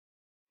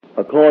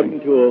according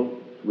to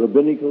a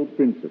rabbinical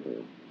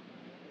principle,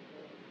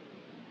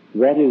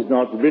 what is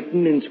not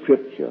written in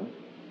Scripture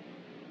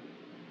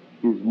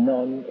is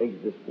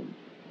non-existent.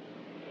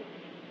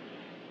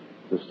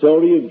 The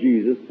story of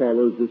Jesus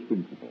follows this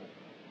principle,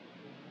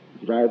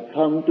 that I have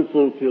come to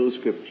fulfill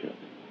Scripture.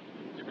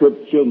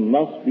 Scripture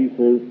must be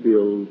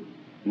fulfilled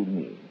in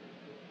me.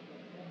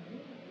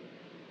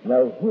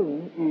 Now,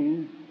 who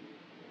is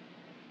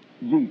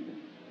Jesus?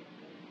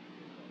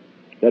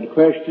 That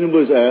question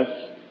was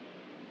asked,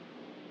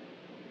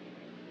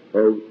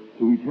 to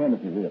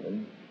eternity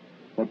really,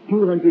 but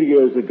 200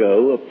 years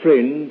ago, a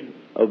friend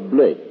of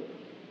Blake,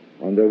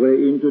 on their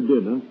way into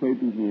dinner, said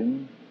to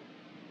him,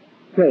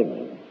 "Tell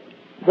me,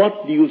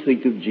 what do you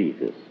think of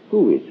Jesus?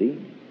 Who is he?"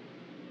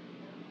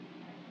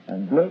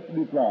 And Blake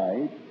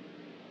replied,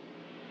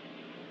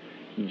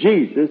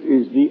 "Jesus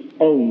is the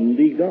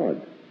only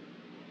God."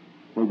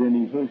 Well, then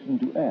he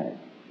hastened to add,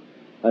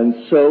 "And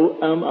so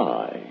am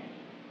I,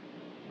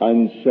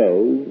 and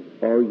so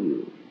are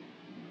you."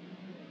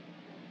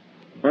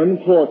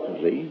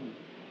 Unfortunately,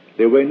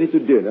 they went into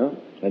dinner,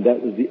 and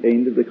that was the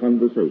end of the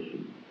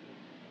conversation.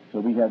 So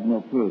we have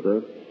no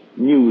further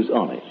news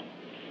on it.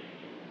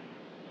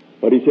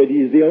 But he said,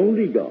 he is the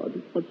only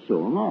God, but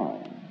so am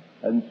I,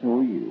 and so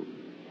are you.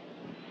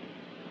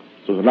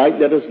 So tonight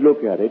let us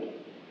look at it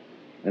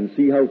and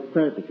see how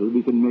practical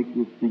we can make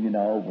this thing in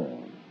our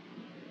world.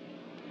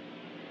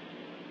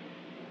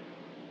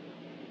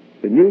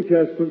 The New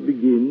Testament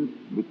begins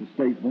with the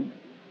statement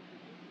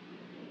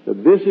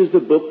that this is the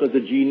book of the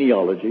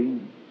genealogy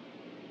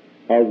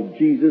of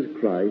Jesus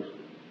Christ,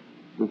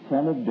 the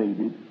son of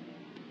David,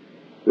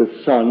 the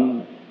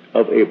son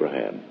of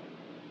Abraham.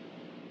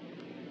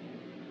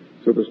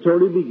 So the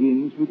story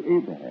begins with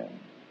Abraham.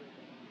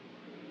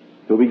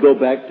 So we go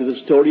back to the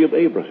story of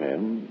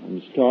Abraham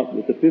and start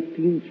with the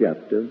 15th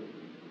chapter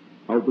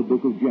of the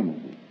book of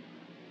Genesis.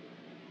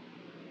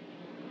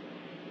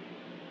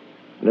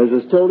 And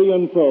as the story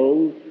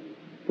unfolds,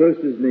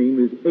 first his name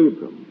is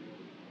Abram,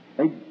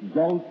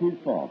 exalted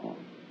father.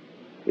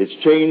 It's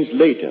changed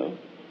later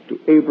to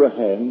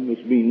Abraham,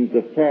 which means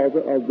the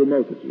father of the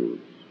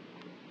multitudes.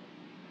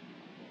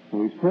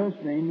 So his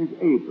first name is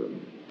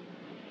Abram,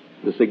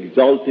 this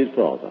exalted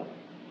father.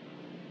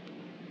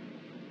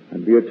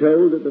 And we are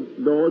told that the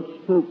Lord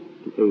spoke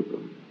to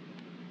Abram.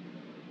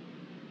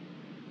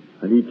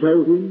 And he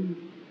told him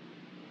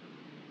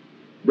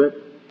that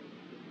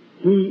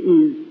he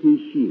is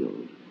his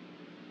shield,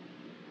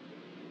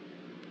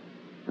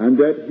 and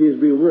that his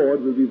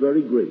reward will be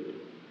very great.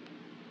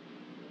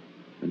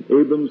 And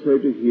Abram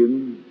said to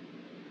him,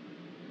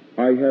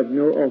 "I have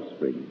no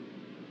offspring.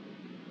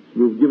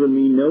 You have given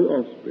me no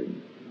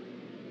offspring."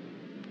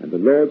 And the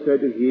Lord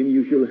said to him,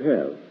 "You shall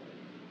have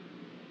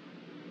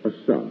a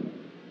son,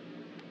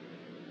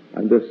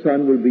 and the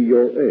son will be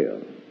your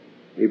heir.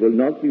 He will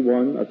not be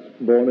one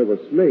born of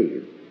a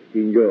slave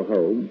in your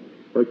home,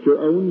 but your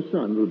own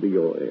son will be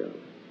your heir."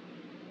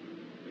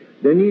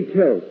 Then he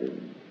tells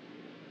him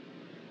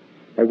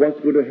of what's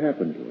going to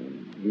happen to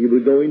him. He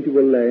will go into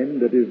a land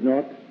that is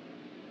not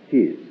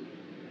his,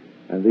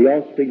 and the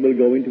offspring will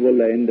go into a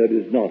land that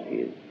is not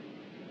his.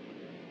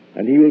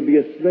 And he will be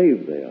a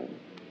slave there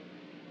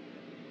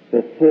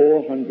for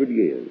 400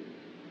 years.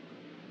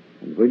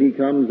 And when he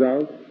comes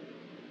out,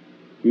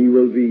 he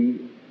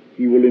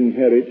will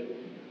inherit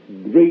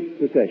great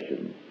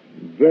possessions,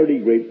 very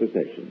great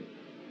possessions.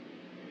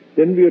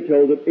 Then we are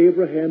told that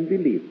Abraham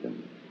believed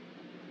them,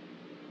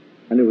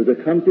 and it was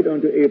accounted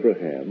unto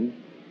Abraham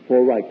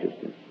for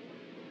righteousness.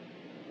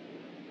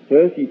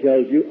 First he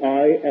tells you,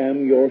 "I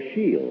am your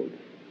shield."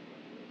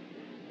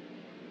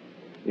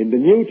 In the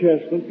New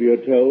Testament we are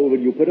told,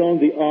 when you put on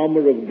the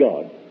armor of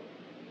God,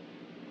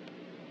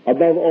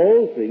 above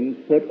all things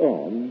put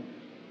on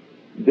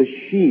the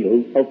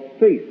shield of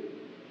faith.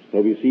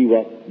 So we see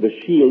what the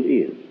shield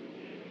is.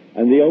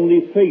 And the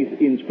only faith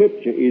in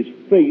Scripture is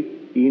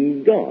faith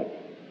in God.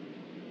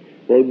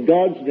 Well,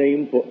 God's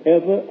name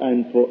forever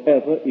and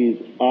forever is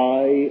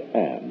I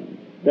am.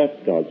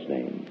 That's God's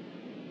name.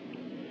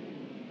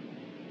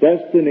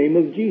 That's the name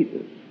of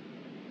Jesus.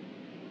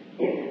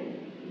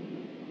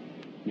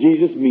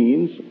 Jesus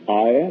means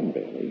I am,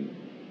 really.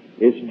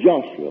 It's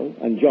Joshua,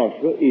 and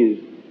Joshua is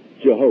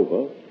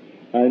Jehovah,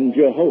 and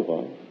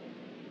Jehovah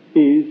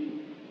is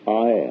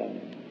I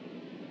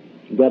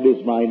am. That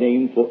is my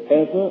name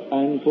forever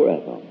and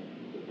forever.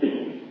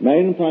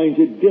 Man finds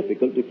it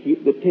difficult to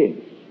keep the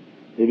tense.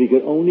 If he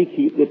could only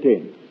keep the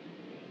tense.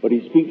 But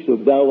he speaks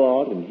of thou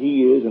art and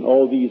he is and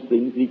all these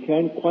things. He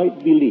can't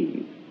quite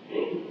believe.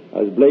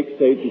 As Blake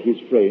said to his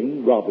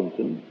friend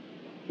Robinson,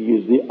 he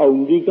is the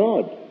only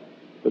God.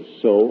 But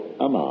so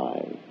am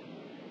I.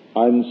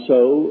 And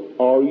so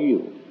are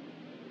you.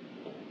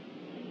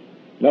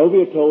 Now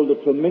we are told a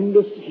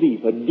tremendous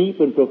sleep, a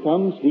deep and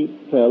profound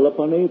sleep fell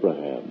upon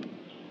Abraham.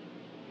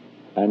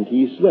 And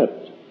he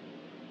slept.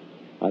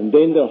 And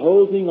then the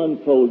whole thing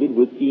unfolded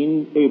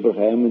within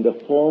Abraham in the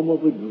form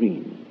of a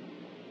dream.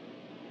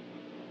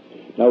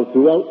 Now,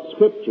 throughout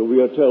Scripture,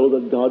 we are told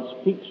that God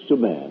speaks to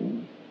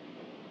man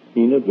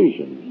in a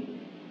vision.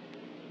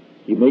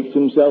 He makes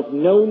himself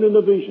known in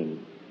a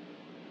vision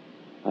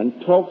and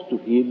talks to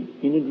him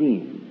in a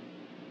dream.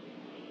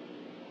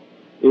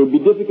 It would be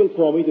difficult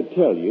for me to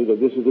tell you that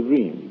this is a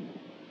dream.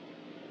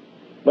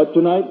 But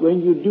tonight,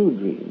 when you do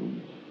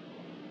dream,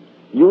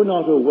 you're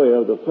not aware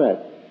of the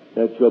fact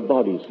that your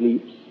body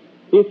sleeps.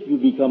 If you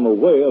become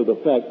aware of the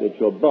fact that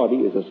your body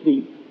is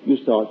asleep, you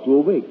start to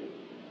awake.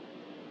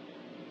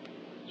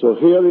 So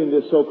here in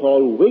this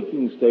so-called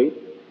waking state,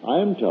 I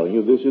am telling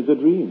you this is a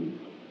dream.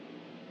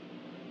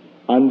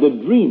 And the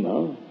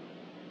dreamer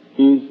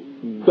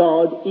is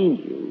God in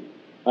you,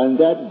 and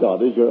that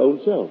God is your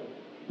own self,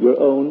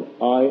 your own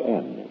I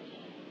amness.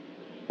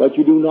 But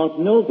you do not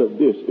know that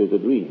this is a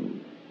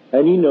dream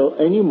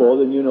any more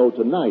than you know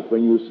tonight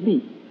when you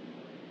sleep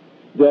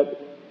that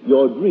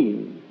your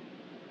dream,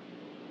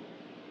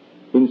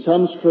 in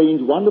some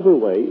strange, wonderful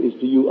way, is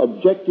to you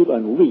objective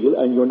and real,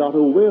 and you're not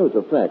aware of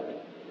the fact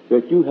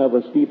that you have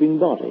a sleeping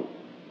body.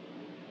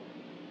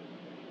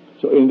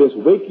 So in this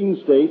waking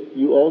state,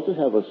 you also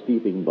have a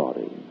sleeping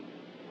body.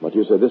 But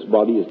you say, this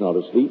body is not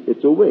asleep,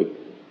 it's awake.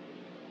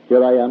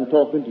 Here I am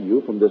talking to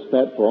you from this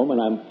platform, and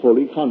I'm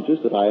fully conscious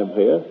that I am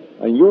here,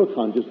 and you're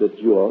conscious that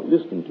you are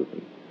listening to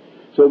me.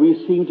 So we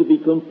seem to be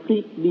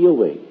completely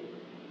awake.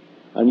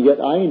 And yet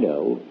I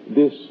know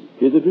this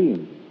is a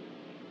dream.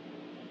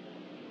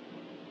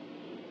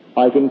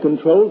 I can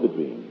control the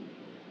dream,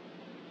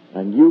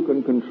 and you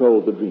can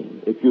control the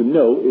dream if you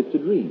know it's a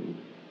dream.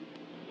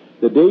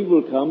 The day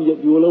will come,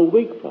 yet you will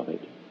awake from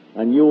it,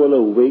 and you will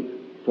awake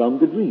from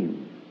the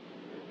dream.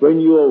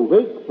 When you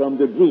awake from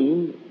the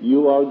dream,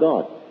 you are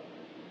God,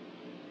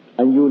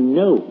 and you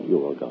know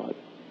you are God,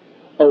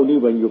 only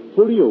when you're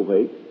fully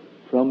awake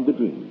from the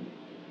dream.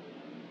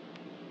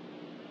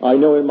 I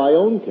know in my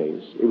own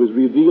case, it was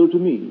revealed to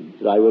me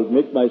that I will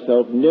make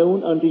myself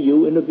known unto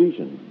you in a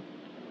vision,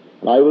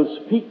 and I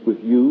will speak with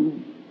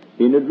you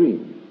in a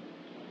dream.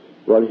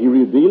 Well, he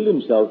revealed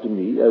himself to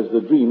me as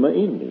the dreamer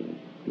in me.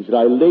 He said,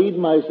 I laid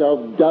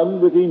myself down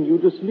within you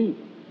to sleep.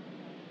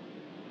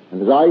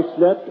 And as I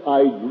slept,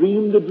 I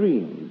dreamed a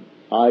dream.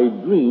 I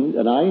dreamed,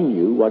 and I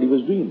knew what he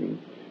was dreaming.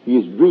 He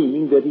is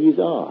dreaming that he is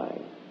I.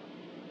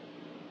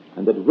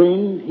 And that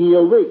when he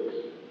awakes,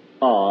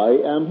 I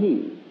am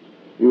he.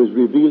 It was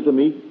revealed to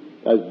me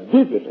as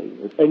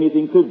vividly as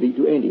anything could be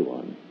to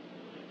anyone.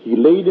 He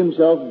laid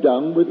himself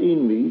down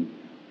within me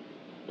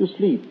to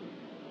sleep.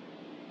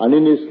 And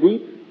in his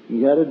sleep,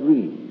 he had a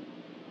dream.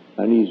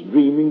 And he's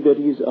dreaming that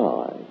he's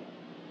I.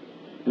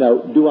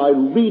 Now, do I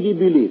really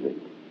believe it?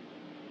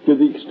 To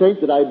the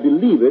extent that I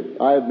believe it,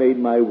 I have made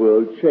my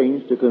world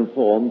change to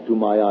conform to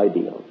my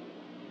ideal.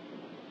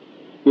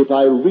 If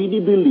I really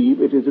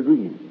believe it is a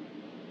dream,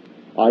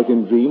 I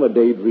can dream a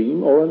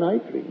daydream or a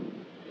night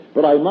dream.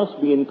 But I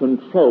must be in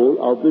control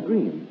of the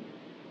dream.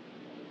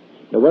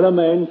 Now, when a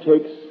man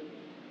takes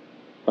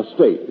a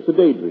state, it's a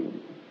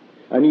daydream,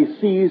 and he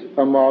sees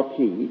a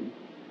marquee,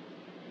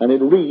 and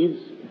it reads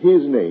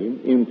his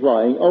name,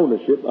 implying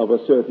ownership of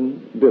a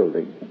certain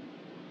building.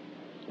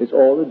 It's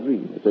all a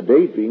dream. It's a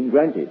daydream,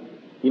 granted.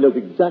 He knows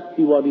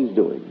exactly what he's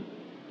doing.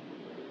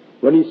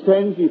 When he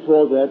stands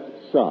before that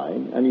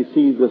sign, and he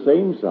sees the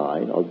same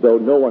sign, although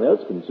no one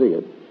else can see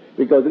it,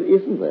 because it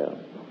isn't there,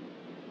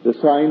 the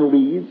sign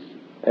reads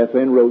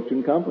F.N. Roach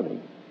and Company.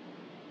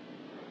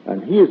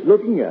 And he is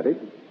looking at it,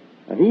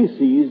 and he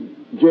sees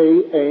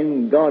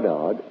J.N.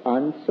 Goddard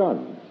and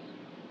Sons,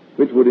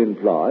 which would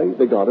imply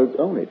the Goddards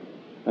own it,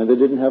 and they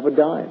didn't have a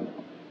dime.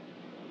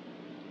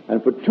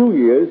 And for 2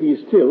 years,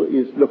 he still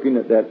is looking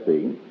at that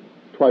thing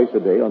twice a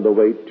day on the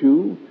way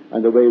to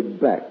and the way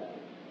back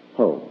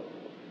home.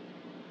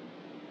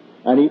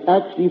 And he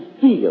actually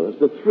feels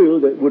the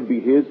thrill that would be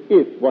his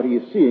if what he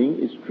is seeing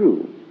is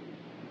true.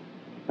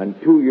 And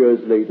 2 years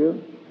later,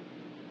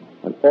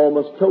 an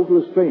almost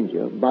total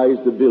stranger buys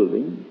the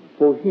building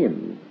for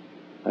him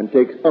and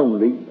takes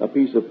only a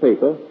piece of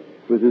paper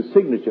with his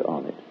signature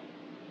on it.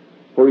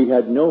 For he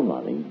had no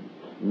money,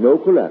 no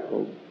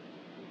collateral.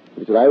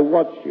 He said, I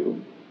watch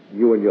you,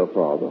 you and your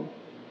father,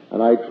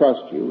 and I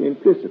trust you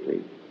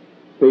implicitly.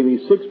 Pay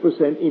me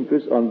 6%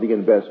 interest on the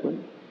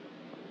investment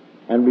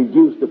and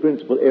reduce the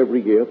principal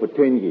every year for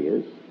 10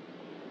 years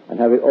and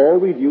have it all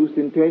reduced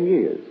in 10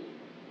 years.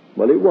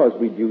 Well, it was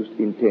reduced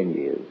in 10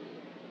 years.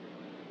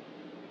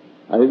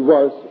 And it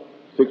was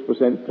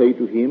 6% paid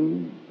to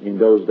him in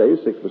those days.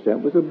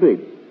 6% was a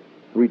big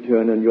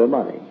return on your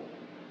money.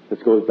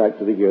 This goes back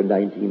to the year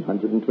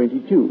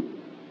 1922.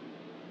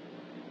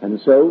 And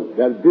so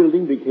that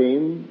building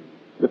became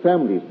the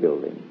family's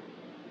building.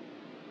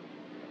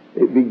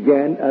 It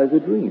began as a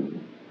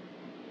dream.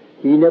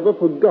 He never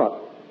forgot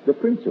the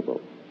principle.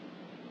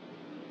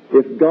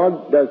 If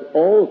God does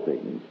all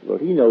things, well,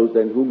 he knows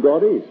then who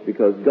God is,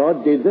 because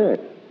God did that.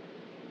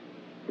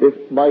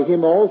 If by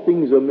him all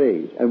things are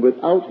made, and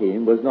without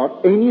him was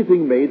not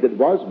anything made that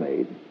was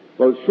made,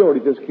 well, surely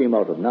this came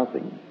out of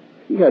nothing.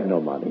 He had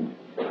no money,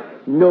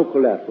 no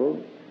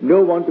collateral,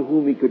 no one to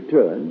whom he could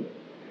turn.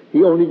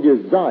 He only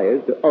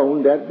desired to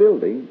own that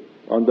building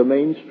on the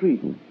main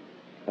street,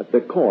 at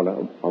the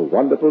corner, a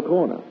wonderful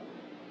corner.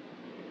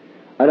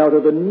 And out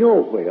of the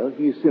nowhere,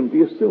 he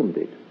simply assumed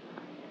it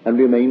and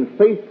remained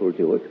faithful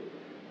to it,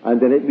 and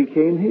then it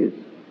became his.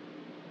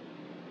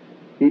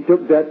 He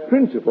took that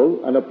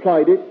principle and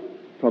applied it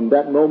from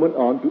that moment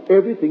on to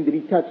everything that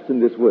he touched in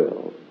this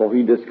world, for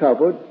he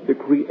discovered the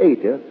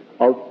creator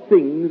of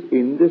things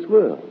in this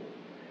world.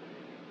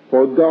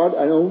 For God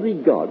and only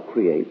God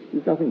creates.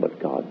 There's nothing but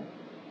God.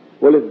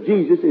 Well, if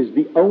Jesus is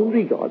the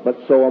only God, but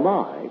so am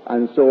I,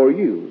 and so are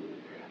you,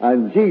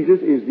 and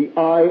Jesus is the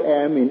I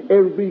am in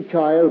every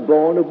child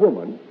born of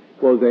woman,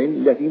 well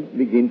then let him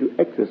begin to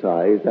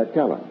exercise that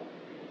talent.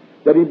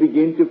 Let him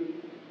begin to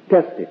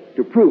test it,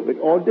 to prove it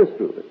or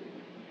disprove it.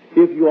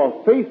 If you are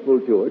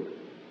faithful to it,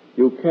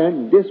 you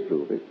can't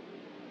disprove it.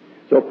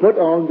 So put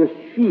on the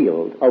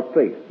shield of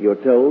faith, you're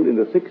told in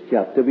the 6th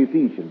chapter of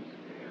Ephesians.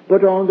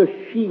 Put on the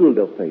shield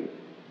of faith.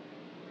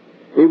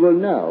 It will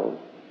now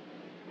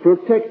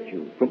protect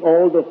you from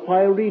all the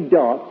fiery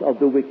darts of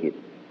the wicked.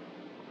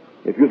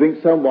 If you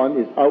think someone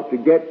is out to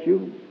get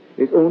you,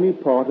 it's only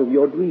part of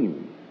your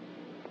dream.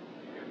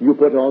 You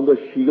put on the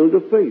shield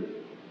of faith.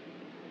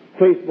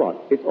 Faith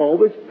what? It's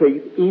always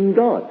faith in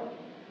God.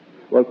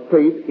 Well,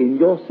 faith in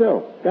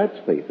yourself. That's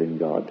faith in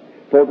God.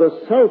 For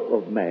the self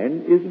of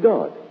man is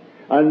God.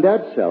 And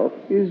that self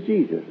is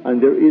Jesus. And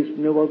there is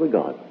no other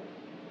God.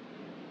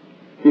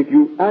 If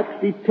you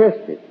actually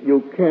test it,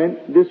 you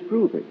can't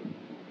disprove it.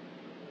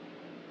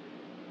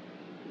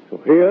 So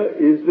here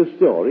is the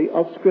story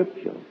of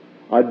Scripture.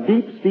 A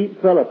deep sleep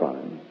fell upon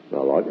him.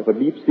 Well, if a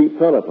deep sleep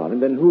fell upon him,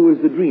 then who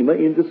is the dreamer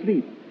in the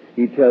sleep?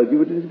 He tells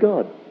you it is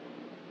God.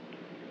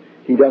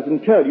 He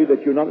doesn't tell you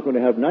that you're not going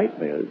to have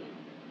nightmares.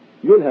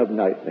 You'll have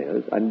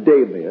nightmares and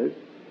daymares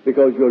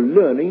because you're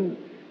learning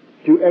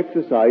to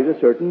exercise a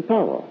certain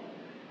power.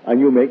 And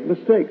you make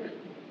mistakes.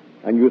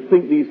 And you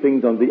think these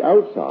things on the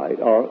outside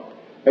are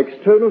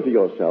external to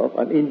yourself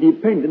and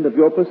independent of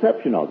your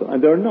perception of them.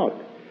 And they're not.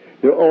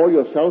 They're all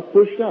yourself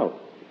pushed out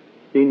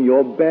in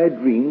your bad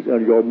dreams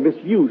and your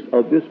misuse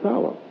of this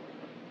power.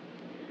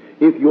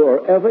 If you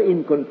are ever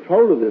in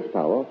control of this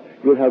power,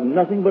 you'll have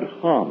nothing but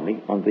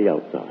harmony on the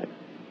outside.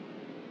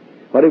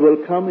 But it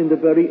will come in the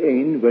very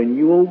end when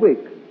you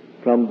awake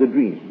from the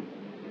dream.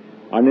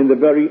 And in the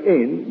very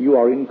end, you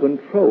are in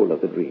control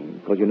of the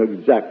dream because you know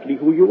exactly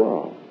who you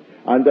are.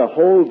 And the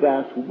whole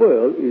vast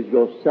world is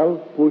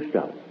yourself pushed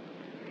out.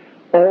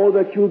 All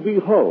that you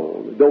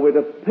behold, though it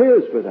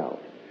appears without,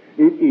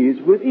 it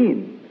is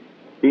within,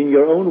 in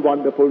your own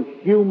wonderful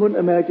human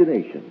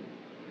imagination,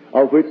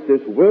 of which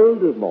this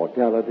world of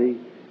mortality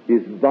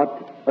is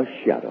but a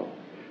shadow.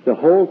 The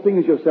whole thing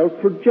is yourself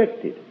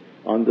projected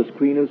on the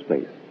screen of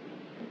space.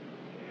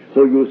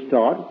 So you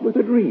start with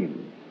a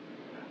dream,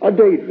 a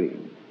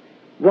daydream.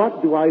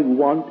 What do I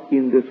want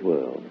in this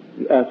world?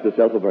 You ask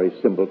yourself a very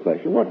simple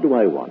question. What do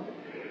I want?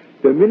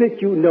 The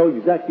minute you know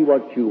exactly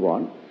what you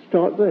want,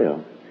 start there.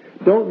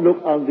 Don't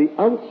look on the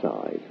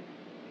outside.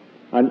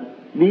 And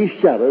these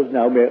shadows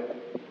now may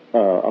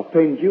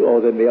offend you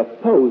or they may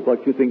oppose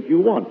what you think you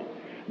want.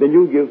 Then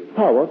you give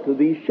power to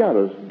these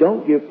shadows.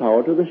 Don't give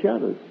power to the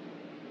shadows.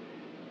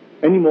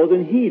 Any more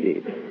than he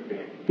did.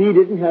 He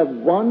didn't have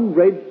one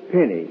red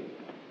penny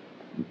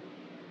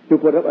to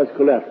put up as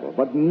collateral,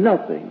 but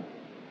nothing.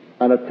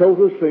 And a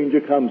total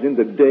stranger comes in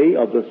the day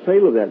of the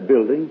sale of that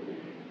building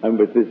and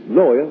with this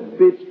lawyer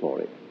bids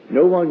for it.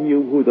 No one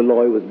knew who the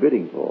lawyer was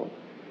bidding for.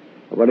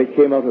 When it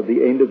came out at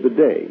the end of the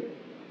day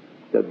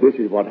that this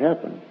is what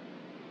happened,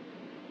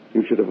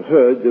 you should have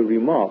heard the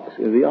remarks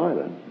in the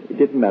island. It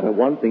didn't matter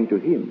one thing to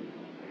him.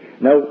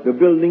 Now, the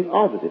building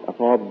opposite, a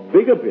far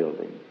bigger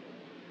building,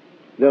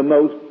 the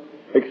most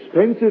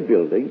expensive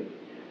building,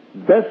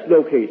 best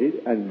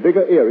located and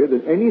bigger area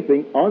than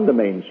anything on the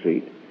main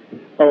street,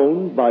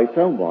 owned by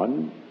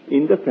someone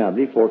in the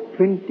family for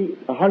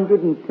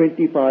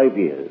 125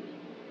 years.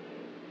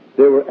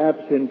 There were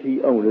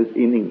absentee owners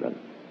in England.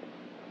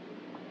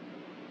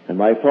 And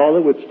my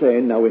father would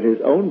stand now in his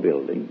own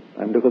building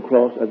and look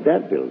across at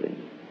that building.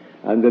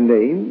 And the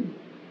name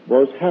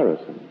was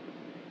Harrison.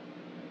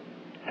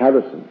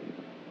 Harrison.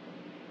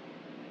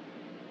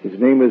 His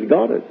name was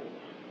Goddard.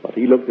 But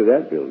he looked at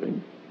that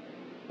building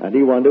and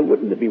he wondered,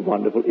 wouldn't it be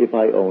wonderful if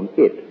I owned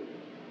it?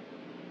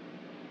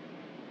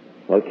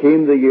 Well,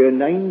 came the year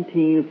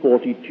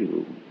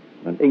 1942,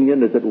 and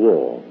England is at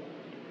war.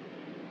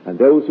 And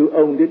those who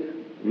owned it,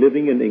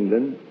 living in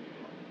England,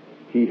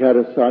 he had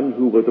a son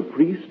who was a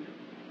priest,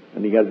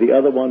 and he had the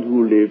other one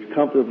who lived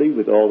comfortably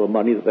with all the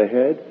money that they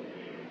had,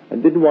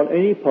 and didn't want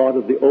any part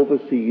of the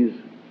overseas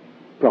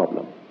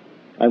problem,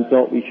 and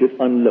thought we should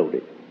unload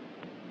it.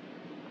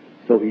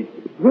 So he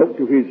wrote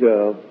to his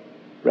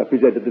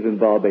representative in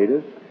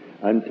Barbados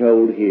and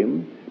told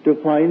him to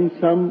find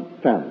some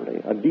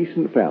family, a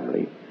decent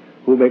family,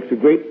 who makes a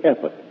great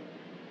effort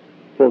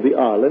for the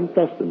island,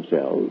 plus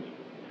themselves,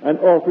 and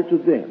offer to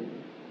them.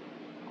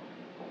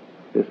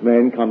 This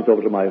man comes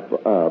over to my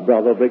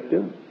brother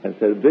Victor and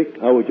says, Vic,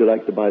 how would you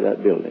like to buy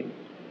that building?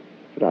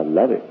 I said, I'd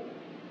love it.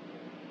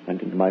 And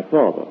to my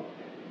father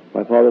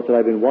said,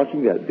 I've been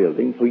watching that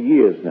building for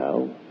years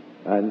now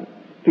and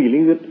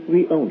feeling that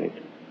we own it.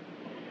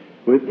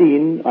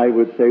 Within, I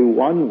would say,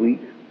 1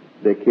 week,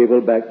 they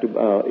cabled back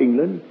to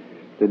England.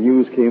 The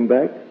news came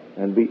back,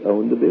 and we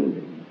own the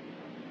building.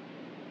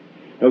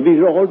 Now, these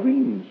are all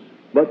dreams.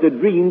 But the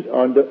dreams,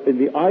 in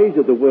the eyes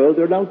of the world,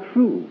 are now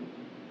true.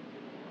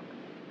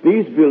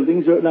 These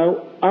buildings are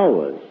now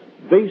ours,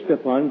 based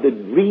upon the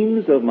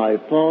dreams of my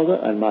father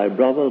and my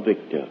brother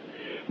Victor.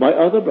 My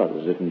other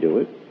brothers didn't do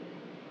it.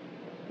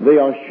 They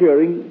are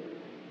sharing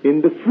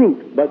in the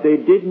fruit, but they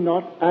did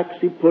not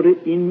actually put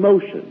it in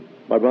motion.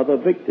 My brother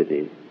Victor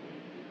did.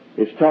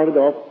 It started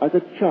off as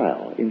a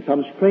child. In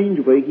some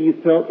strange way, he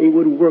felt it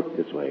would work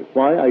this way.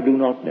 Why, I do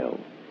not know.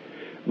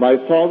 My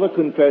father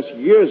confessed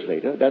years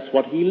later that's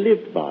what he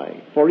lived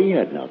by, for he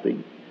had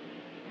nothing.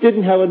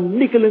 Didn't have a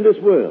nickel in this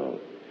world,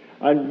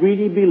 and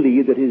really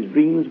believed that his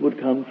dreams would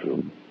come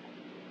true.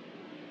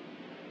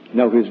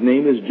 Now, his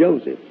name is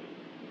Joseph.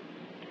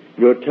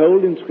 You're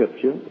told in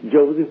Scripture,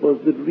 Joseph was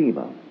the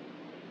dreamer.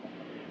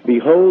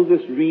 Behold,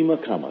 this dreamer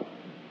cometh.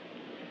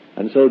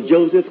 And so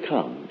Joseph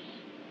comes,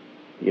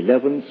 the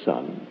 11th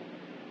son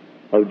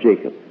of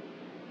Jacob.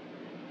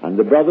 And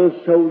the brothers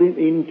sold him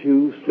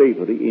into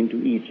slavery,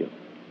 into Egypt.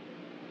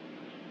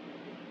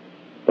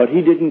 But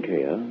he didn't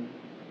care.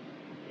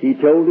 He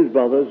told his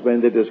brothers,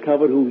 when they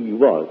discovered who he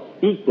was,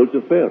 equal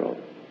to Pharaoh,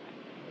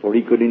 for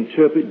he could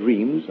interpret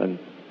dreams, and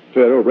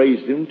Pharaoh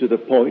raised him to the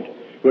point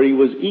where he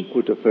was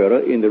equal to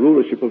Pharaoh in the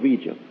rulership of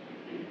Egypt.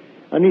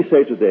 And he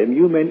said to them,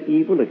 you meant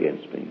evil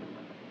against me,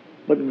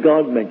 but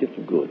God meant it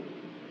for good.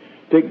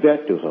 Take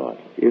that to heart.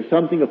 If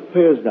something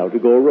appears now to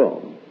go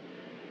wrong,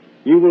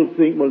 you will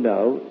think, well,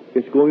 now,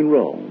 it's going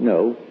wrong.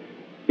 No,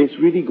 it's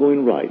really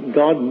going right.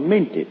 God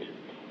meant it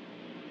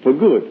for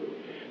good.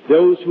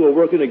 Those who are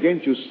working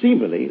against you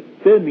seemingly,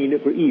 they mean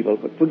it for evil,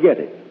 but forget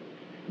it.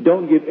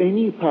 Don't give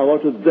any power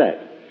to that.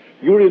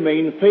 You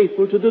remain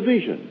faithful to the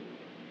vision.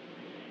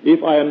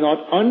 If I am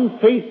not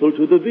unfaithful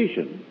to the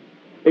vision,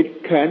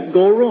 it can't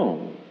go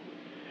wrong.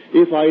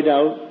 If I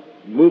now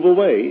move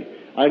away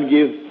and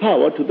give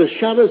power to the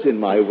shadows in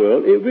my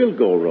world, it will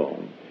go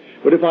wrong.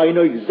 But if I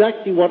know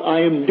exactly what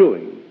I am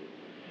doing,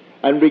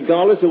 and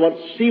regardless of what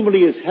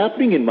seemingly is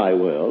happening in my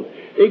world,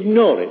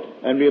 ignore it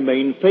and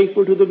remain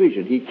faithful to the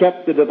vision. He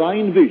kept the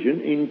divine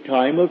vision in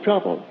time of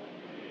trouble.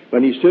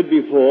 When he stood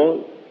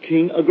before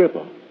King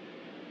Agrippa,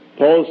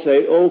 Paul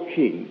said, O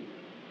King,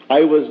 I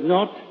was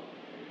not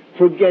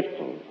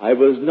forgetful. I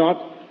was not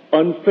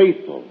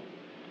unfaithful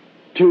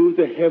to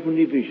the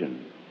heavenly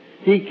vision.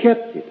 He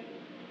kept it.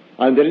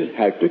 And then it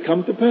had to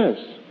come to pass.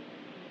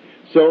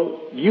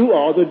 So you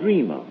are the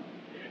dreamer.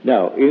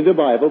 Now, in the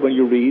Bible, when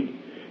you read,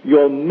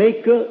 your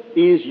Maker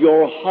is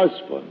your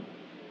husband.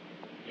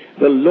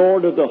 The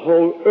Lord of the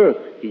whole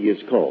earth, he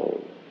is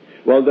called.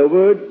 Well, the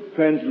word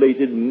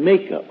translated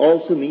Maker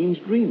also means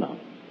dreamer.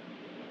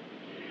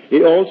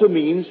 It also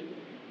means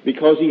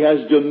because he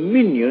has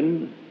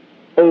dominion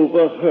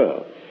over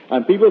her.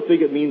 And people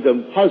think it means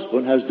a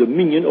husband has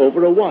dominion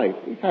over a wife.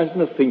 It has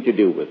nothing to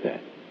do with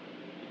that.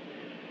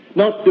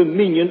 Not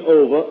dominion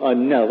over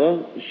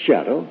another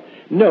shadow.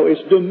 No,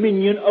 it's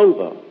dominion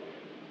over.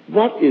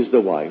 What is the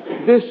wife?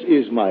 This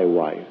is my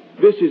wife.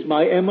 This is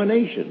my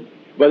emanation.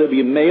 Whether it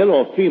be male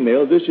or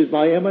female, this is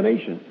my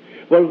emanation.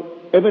 Well,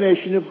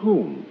 emanation of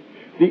whom?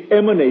 The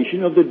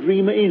emanation of the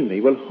dreamer in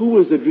me. Well,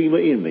 who is the dreamer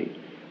in me?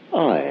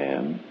 I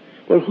am.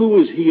 Well,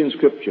 who is he in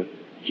Scripture?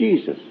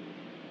 Jesus.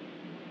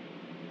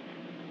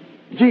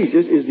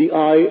 Jesus is the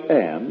I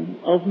am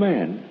of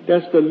man.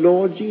 That's the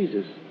Lord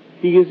Jesus.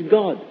 He is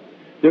God.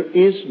 There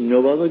is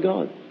no other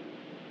God.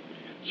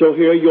 So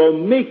here your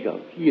Maker,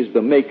 he is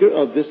the maker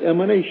of this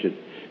emanation,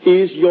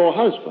 is your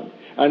husband.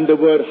 And the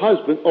word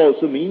husband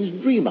also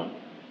means dreamer.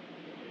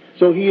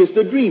 So he is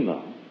the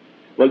dreamer.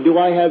 Well, do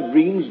I have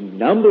dreams?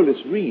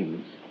 Numberless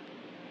dreams.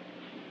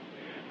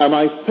 Am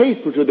I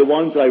faithful to the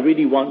ones I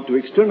really want to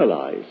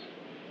externalize?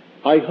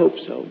 I hope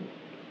so.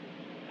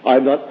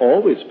 I'm not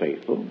always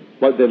faithful,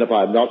 but then if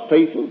I'm not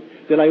faithful,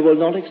 then I will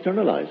not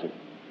externalize it.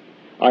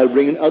 I'll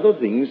bring in other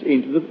things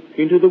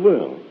into the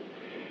world.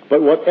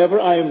 But whatever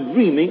I am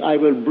dreaming, I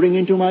will bring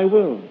into my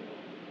world.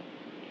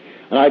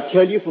 And I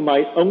tell you from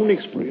my own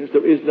experience,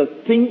 there is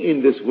a thing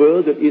in this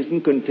world that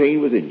isn't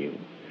contained within you.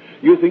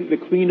 You think the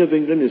Queen of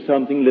England is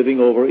something living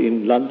over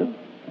in London?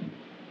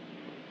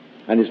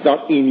 And it's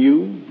not in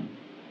you?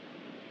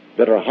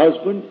 That her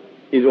husband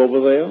is over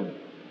there?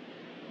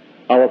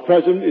 Our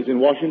president is in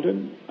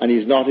Washington, and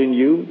he's not in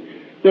you?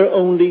 They're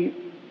only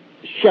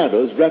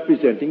shadows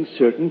representing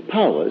certain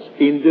powers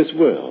in this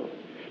world.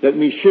 Let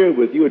me share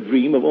with you a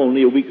dream of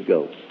only a week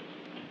ago.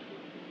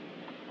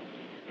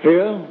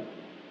 Here,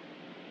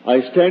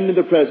 I stand in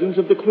the presence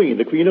of the Queen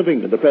of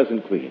England, the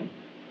present Queen.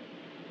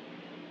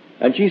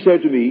 And she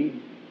said to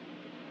me,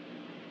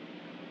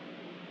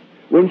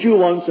 weren't you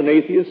once an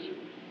atheist?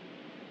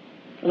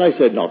 And I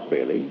said, not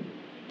really.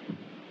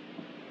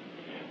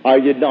 I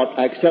did not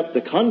accept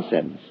the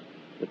concepts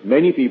that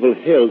many people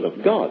held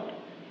of God.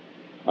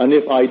 And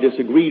if I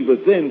disagreed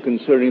with them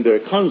concerning their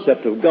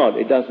concept of God,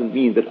 it doesn't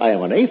mean that I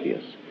am an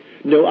atheist.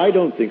 No, I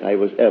don't think I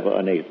was ever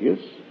an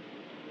atheist.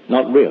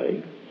 Not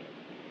really.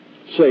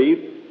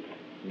 Save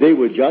They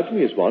would judge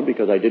me as one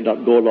because I did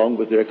not go along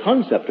with their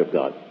concept of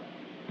God.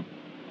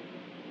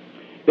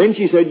 Then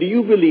she said, do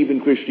you believe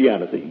in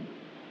Christianity?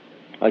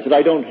 I said,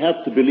 I don't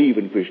have to believe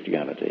in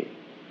Christianity.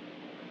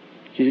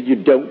 She said,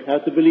 you don't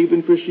have to believe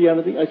in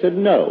Christianity? I said,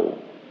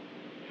 no,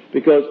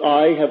 because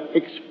I have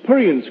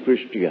experienced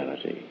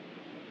Christianity.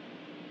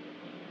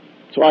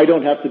 So I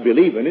don't have to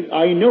believe in it.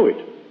 I know it.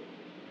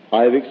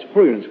 I have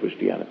experienced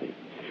Christianity.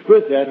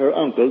 With that, her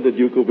uncle, the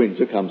Duke of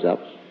Windsor, comes up,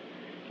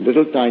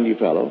 little tiny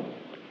fellow,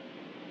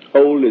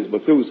 old as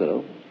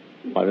Methuselah,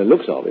 by the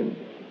looks of him,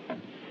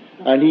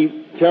 and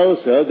he tells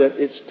her that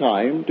it's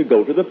time to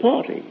go to the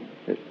party.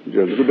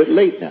 You're a little bit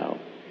late now.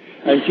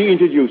 And she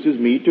introduces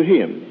me to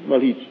him. Well,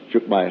 he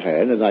shook my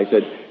hand, and I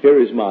said,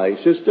 here is my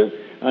sister,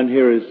 and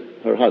here is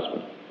her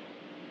husband.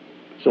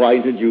 So I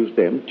introduced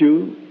them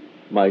to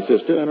my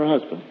sister and her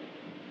husband.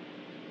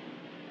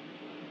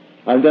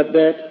 And at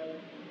that,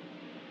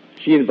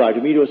 she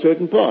invited me to a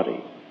certain party.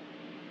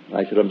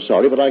 I said, I'm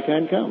sorry, but I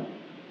can't come.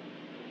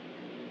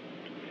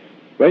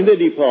 When they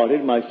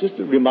departed, my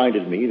sister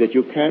reminded me that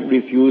you can't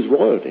refuse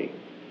royalty.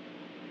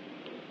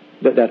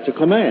 That's a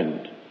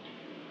command.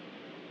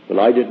 Well,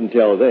 I didn't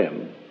tell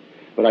them,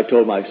 but I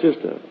told my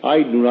sister,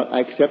 I do not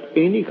accept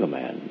any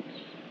commands.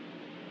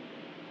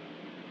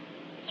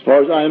 As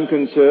far as I am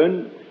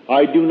concerned,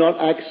 I do not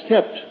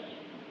accept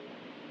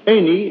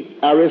any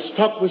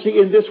aristocracy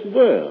in this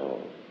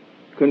world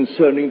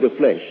concerning the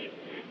flesh.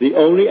 The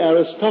only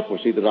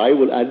aristocracy that I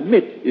will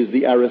admit is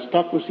the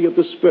aristocracy of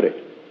the Spirit,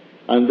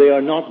 and they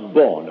are not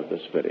born of the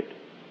Spirit.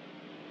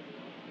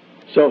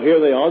 So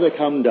here they are, they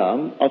come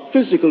down. A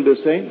physical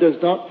descent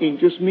does not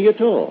interest me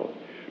at all.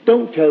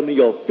 Don't tell me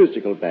your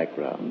physical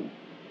background.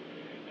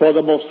 For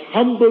the most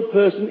humble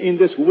person in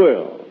this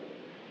world,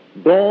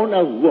 born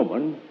of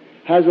woman,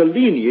 has a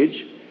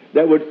lineage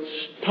that would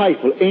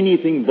stifle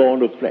anything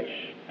born of flesh.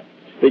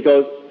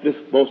 Because this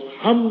most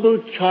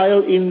humble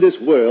child in this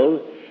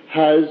world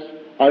has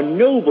a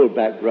noble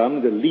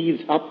background that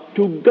leads up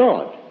to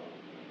God.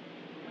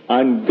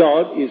 And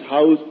God is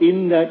housed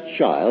in that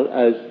child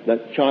as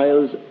that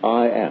child's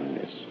I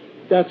amness.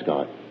 That's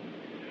God.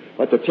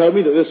 But to tell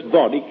me that this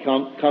body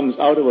comes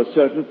out of a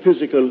certain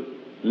physical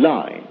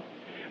line,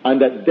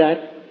 and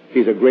that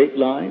is a great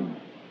line?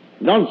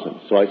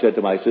 Nonsense. So I said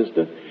to my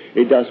sister,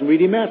 it doesn't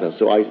really matter.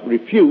 So I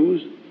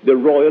refused the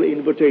royal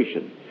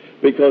invitation,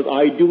 because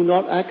I do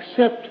not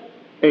accept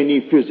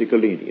any physical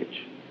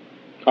lineage.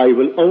 I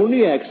will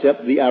only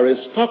accept the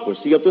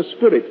aristocracy of the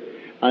Spirit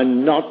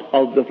and not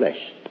of the flesh.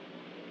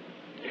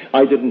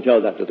 I didn't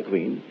tell that to the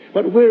Queen.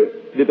 But where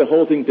did the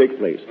whole thing take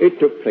place? It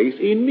took place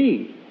in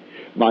me.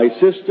 My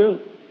sister,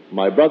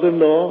 my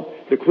brother-in-law,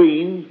 the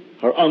Queen,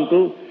 her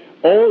uncle,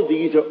 all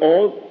these are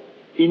all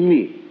in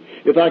me.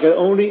 If I could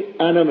only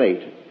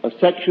animate a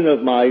section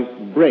of my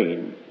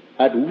brain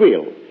at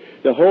will,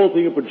 the whole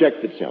thing would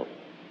project itself.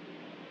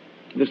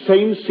 The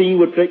same scene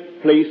would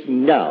take place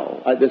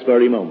now, at this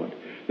very moment.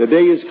 The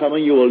day is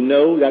coming, you will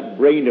know that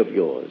brain of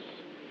yours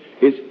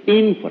is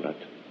infinite.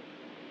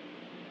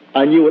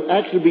 And you will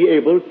actually be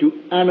able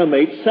to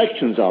animate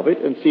sections of it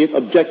and see it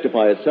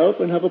objectify itself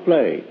and have a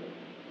play.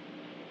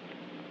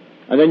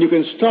 And then you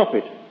can stop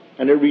it,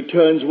 and it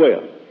returns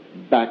where?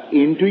 Back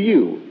into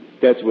you.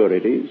 That's where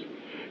it is.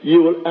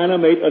 You will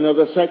animate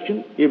another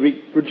section,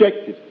 it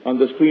projected on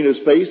the screen of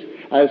space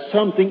as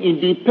something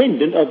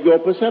independent of your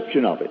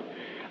perception of it.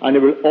 And it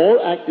will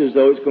all act as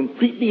though it's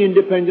completely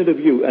independent of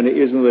you, and it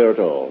isn't there at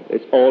all.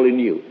 It's all in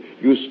you.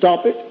 You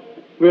stop it,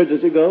 where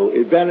does it go?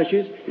 It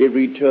vanishes, it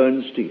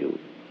returns to you.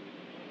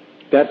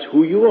 That's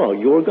who you are.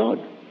 You're God.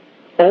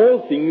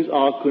 All things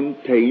are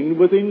contained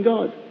within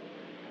God.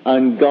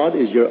 And God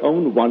is your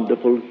own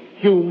wonderful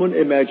human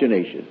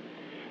imagination.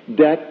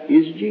 That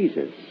is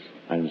Jesus.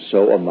 And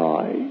so am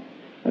I.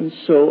 And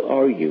so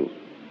are you.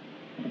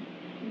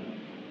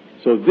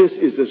 So this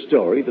is the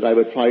story that I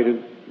would try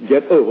to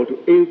get over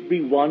to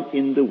everyone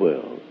in the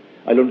world.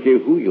 I don't care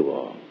who you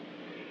are.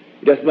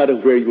 It doesn't matter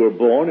where you were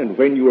born and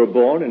when you were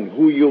born and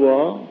who you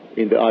are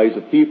in the eyes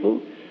of people.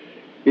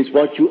 It's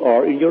what you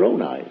are in your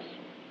own eyes.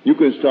 You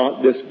can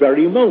start this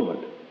very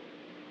moment.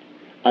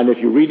 And if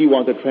you really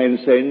want to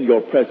transcend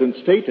your present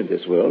state in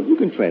this world, you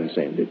can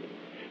transcend it,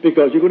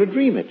 because you're going to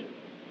dream it.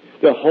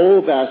 The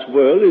whole vast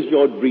world is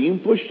your dream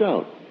pushed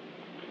out.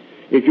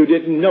 If you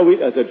didn't know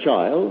it as a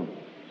child,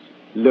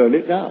 learn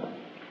it now.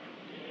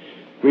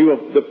 We were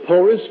the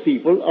poorest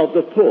people of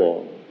the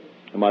poor.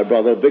 And my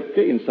brother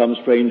Victor, in some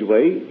strange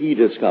way, he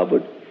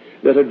discovered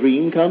that a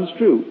dream comes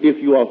true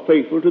if you are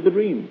faithful to the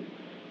dream.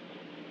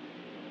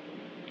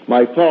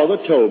 My father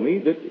told me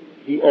that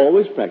he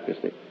always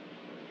practiced it.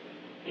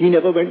 He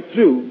never went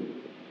through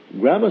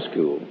grammar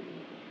school.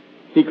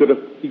 He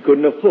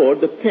couldn't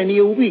afford the penny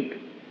a week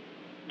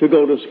to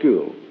go to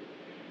school.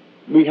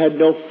 We had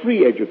no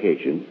free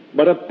education,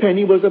 but a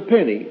penny was a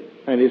penny,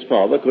 and his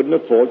father couldn't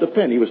afford the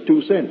penny. It was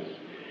 2 cents.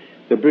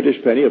 The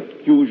British penny,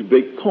 a huge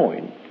big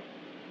coin.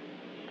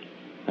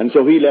 And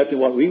so he left in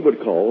what we would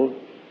call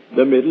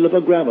the middle of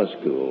a grammar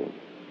school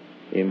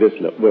in this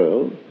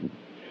world.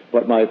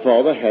 But my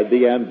father had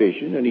the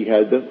ambition, and he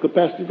had the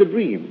capacity to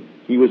dream.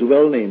 He was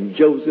well named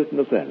Joseph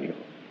Nathaniel.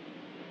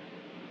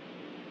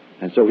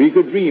 And so he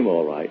could dream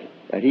all right.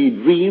 And he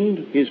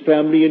dreamed his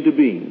family into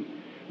being,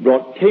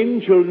 brought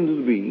 10 children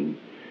into being,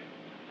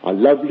 a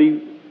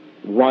lovely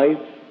wife,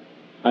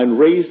 and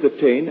raised the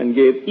 10 and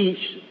gave each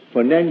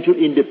financial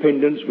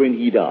independence when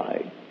he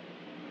died.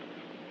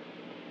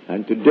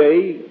 And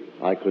today,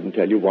 I couldn't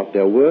tell you what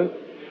they're worth.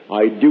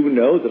 I do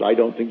know that I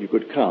don't think you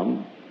could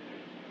come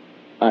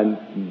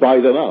and buy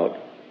them out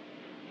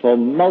for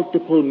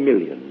multiple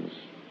millions.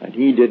 And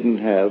he didn't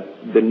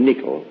have the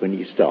nickel when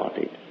he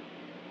started.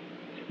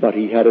 But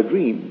he had a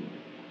dream.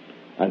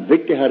 And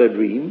Victor had a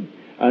dream,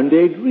 and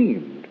they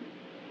dreamed.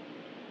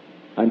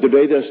 And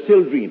today they're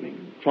still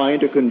dreaming, trying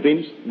to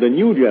convince the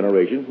new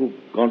generation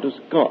who've gone to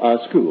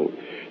school.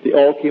 They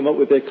all came up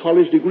with their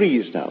college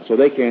degrees now, so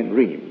they can't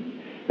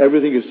dream.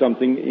 Everything is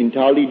something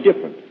entirely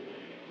different.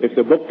 If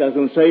the book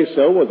doesn't say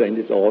so, well then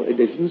it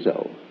isn't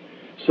so.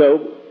 So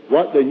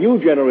what the new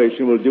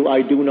generation will do,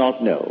 I do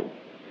not know.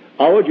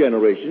 Our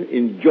generation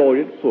enjoyed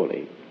it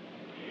fully.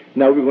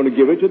 Now we're going to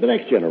give it to the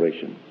next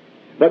generation.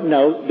 But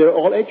now they're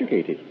all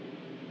educated.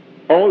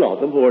 All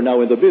of them who are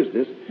now in the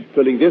business,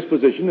 filling this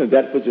position and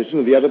that position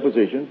and the other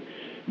position,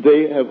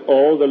 they have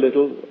all the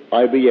little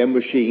IBM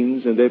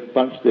machines, and they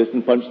punch this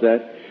and punch that,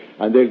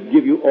 and they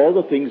give you all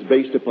the things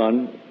based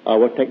upon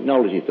our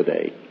technology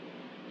today.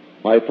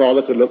 My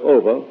father could look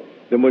over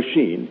the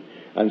machine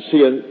and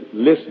see a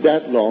list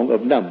that long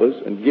of numbers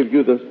and give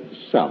you the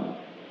sum.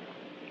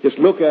 Just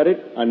look at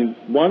it, and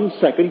in 1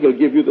 second he'll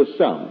give you the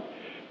sum.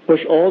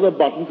 Push all the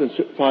buttons and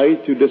try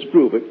to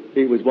disprove it.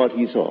 It was what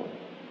he saw.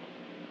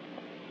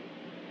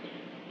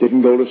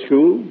 Didn't go to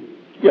school?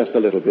 Just a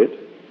little bit.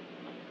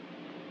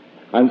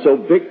 And so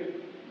Vic,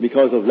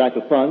 because of lack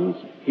of funds,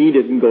 he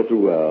didn't go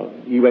to,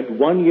 he went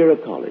 1 year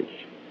of college.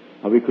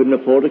 And we couldn't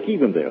afford to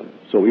keep him there.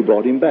 So we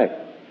brought him back.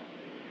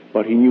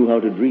 But he knew how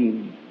to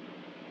dream.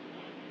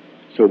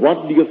 So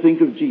what do you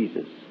think of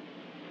Jesus?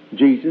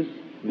 Jesus,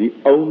 the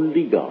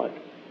only God.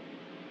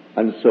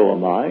 And so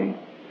am I,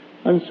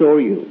 and so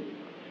are you.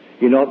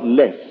 You're not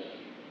less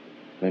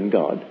than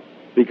God,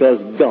 because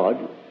God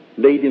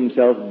laid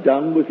himself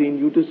down within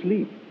you to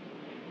sleep.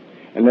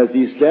 And as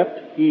he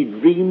slept, he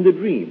dreamed the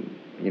dream.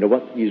 You know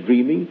what he's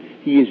dreaming?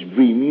 He is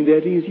dreaming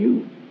that he's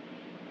you.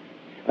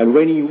 And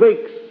when he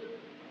wakes,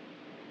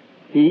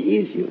 he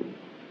is you.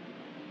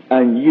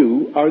 And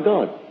you are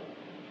God.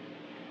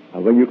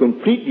 And when you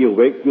completely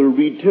awake, you'll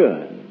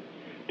return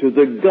to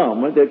the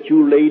garment that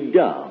you laid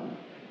down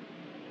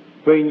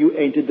when you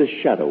entered the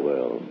shadow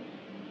world.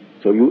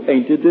 So you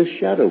entered the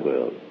shadow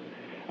world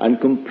and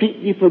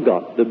completely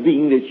forgot the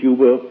being that you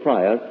were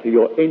prior to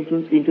your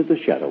entrance into the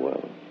shadow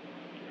world.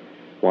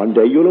 One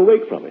day you'll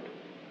awake from it,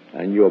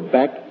 and you're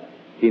back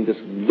in this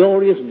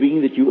glorious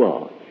being that you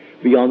are,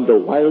 beyond the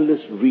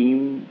wildest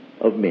dream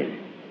of men.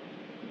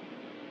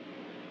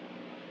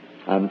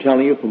 I'm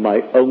telling you from my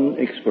own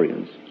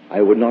experience,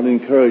 I would not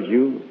encourage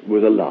you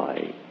with a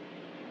lie.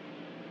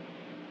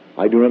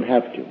 I do not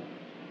have to.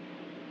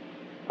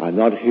 I'm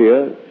not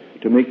here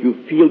to make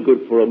you feel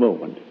good for a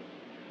moment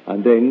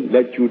and then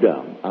let you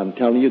down. I'm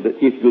telling you that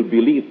if you'll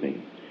believe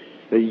me,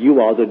 that you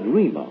are the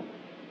dreamer,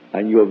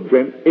 and you have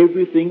dreamt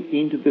everything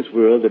into this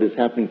world that is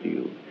happening to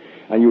you,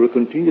 and you will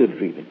continue to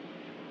dream it.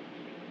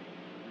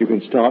 You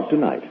can start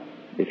tonight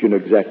if you know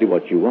exactly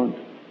what you want.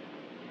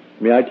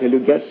 May I tell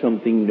you, get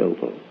something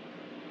noble,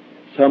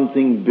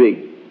 something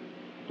big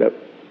that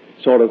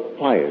sort of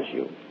fires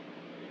you.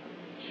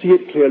 See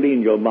it clearly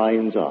in your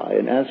mind's eye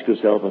and ask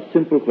yourself a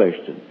simple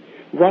question.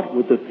 What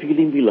would the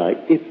feeling be like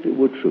if it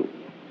were true?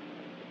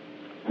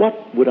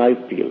 What would I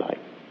feel like?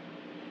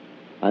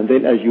 And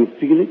then as you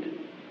feel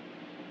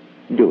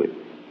it, do it.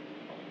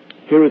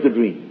 Here is a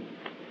dream.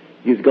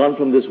 He's gone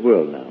from this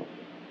world now.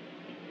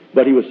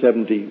 But he was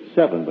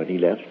 77 when he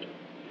left.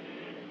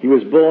 He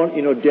was born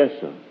in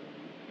Odessa,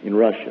 in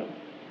Russia,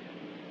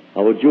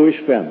 of a Jewish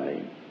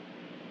family.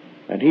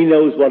 And he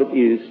knows what it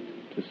is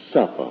to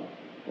suffer,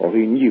 or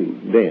he knew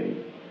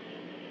then,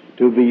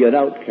 to be an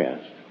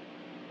outcast,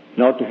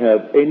 not to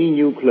have any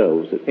new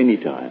clothes at any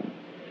time,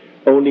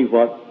 only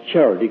what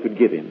charity could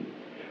give him,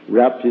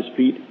 wrapped his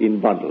feet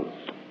in bundles.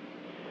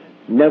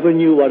 Never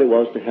knew what it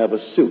was to have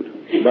a suit,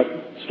 but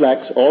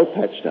slacks all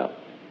patched up.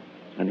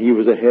 And he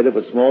was the head of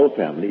a small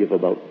family of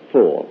about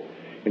 4,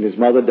 and his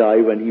mother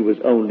died when he was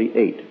only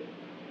 8.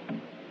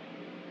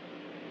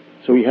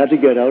 So he had to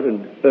get out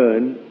and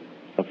earn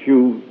a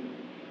few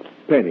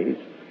pennies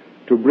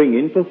to bring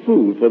in for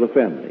food for the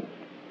family.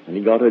 And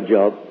he got a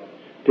job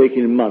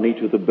taking money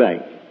to the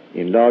bank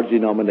in large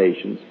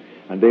denominations,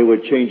 and they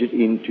would change it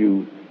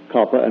into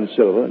copper and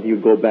silver, and he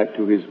would go back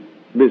to his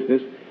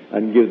business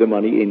and give the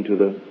money into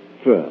the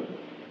firm.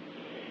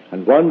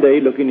 And one day,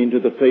 looking into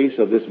the face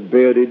of this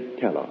bearded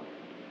teller,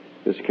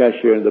 this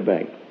cashier in the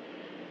bank,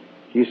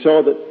 he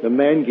saw that the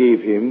man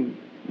gave him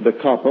the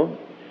copper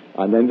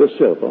and then the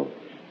silver,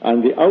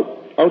 and the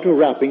outer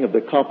wrapping of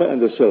the copper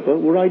and the silver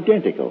were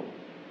identical.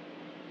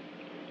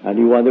 And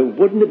he wondered,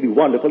 wouldn't it be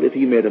wonderful if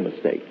he made a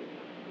mistake?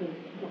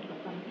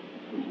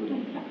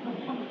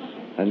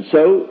 And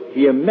so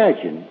he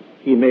imagined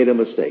he made a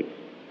mistake.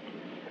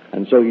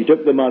 And so he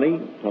took the money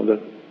from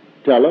the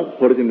teller,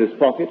 put it in his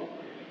pocket,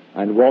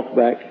 and walked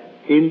back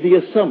in the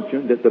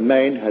assumption that the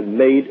man had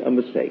made a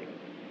mistake.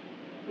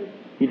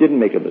 He didn't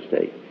make a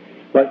mistake.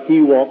 But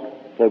he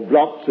walked for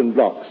blocks and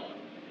blocks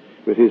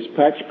with his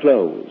patched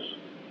clothes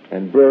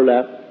and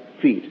burlap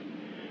feet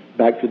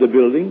back to the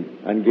building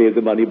and gave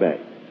the money back.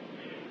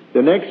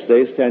 The next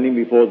day, standing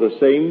before the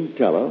same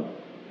teller,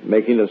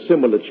 making a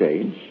similar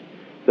change,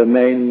 the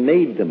man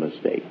made the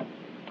mistake,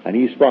 and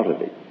he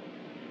spotted it.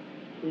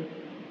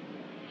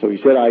 So he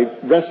said,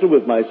 I wrestled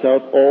with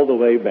myself all the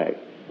way back.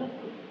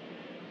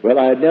 Well,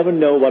 I had never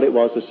known what it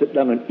was to sit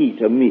down and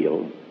eat a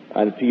meal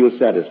and feel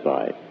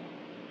satisfied.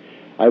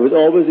 I was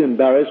always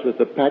embarrassed with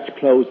the patched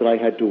clothes that I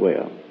had to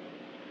wear.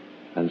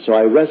 And so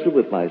I wrestled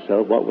with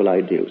myself, what will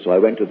I do? So I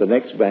went to the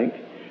next bank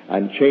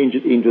and changed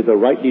it into the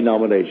right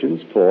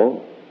denominations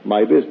for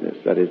my business,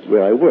 that is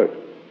where I work.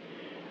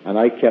 And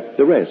I kept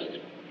the rest.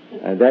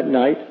 And that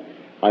night,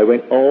 I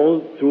went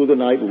all through the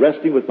night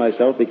wrestling with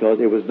myself because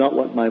it was not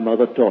what my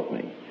mother taught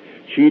me.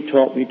 She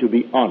taught me to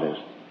be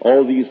honest.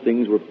 All these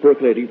things were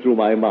percolating through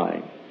my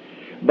mind.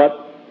 But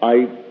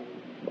I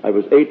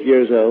was 8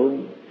 years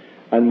old,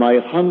 and my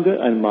hunger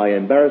and my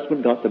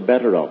embarrassment got the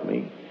better of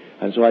me,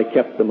 and so I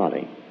kept the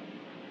money.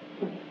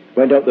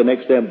 Went out the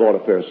next day and bought a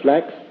pair of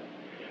slacks,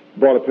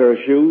 bought a pair of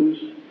shoes,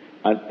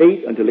 and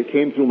ate until it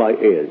came through my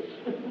ears,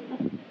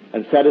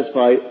 and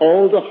satisfied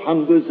all the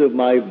hungers of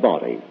my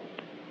body.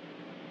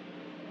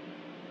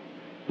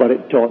 But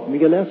it taught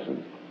me a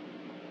lesson.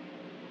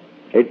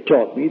 It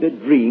taught me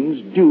that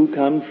dreams do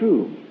come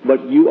true,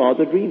 but you are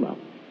the dreamer.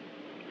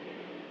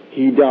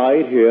 He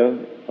died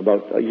here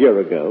about a year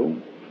ago,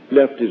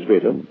 left his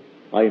widow.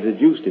 I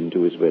introduced him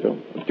to his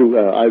widow.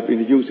 I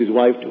introduced his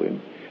wife to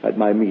him at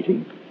my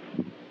meeting.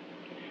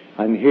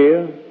 And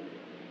here,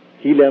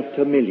 he left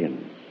her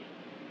millions.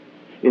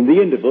 In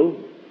the interval,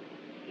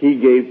 he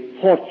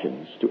gave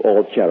fortunes to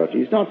all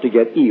charities, not to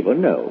get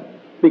even, no,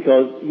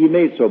 because he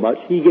made so much,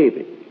 he gave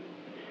it.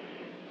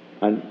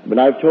 And when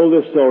I've told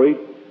this story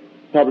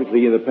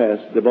publicly in the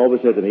past, they've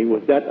always said to me,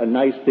 was that a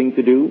nice thing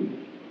to do?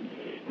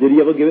 Did he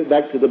ever give it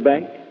back to the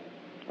bank?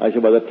 I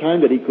said, by the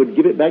time that he could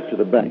give it back to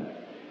the bank,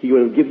 he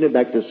would have given it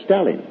back to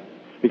Stalin,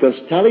 because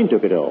Stalin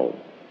took it all.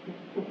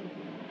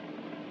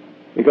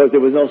 Because there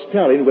was no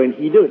Stalin when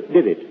he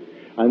did it.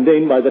 And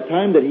then by the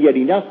time that he had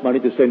enough money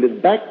to send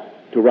it back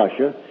to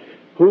Russia,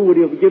 who would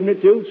he have given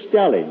it to?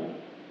 Stalin.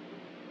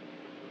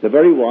 The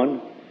very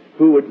one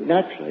who would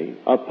naturally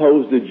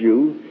oppose the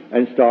Jew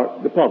and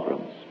start the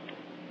pogroms.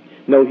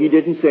 No, he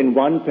didn't send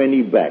one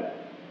penny back.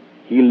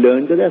 He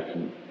learned the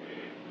lesson.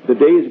 The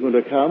day is going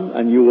to come,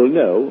 and you will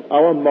know,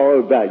 our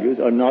moral values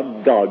are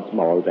not God's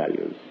moral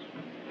values.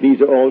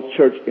 These are all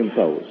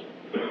church-imposed.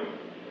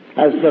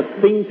 Has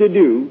nothing to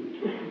do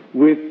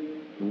with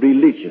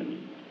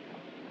religion,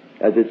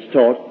 as it's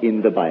taught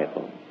in the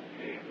Bible.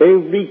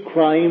 Every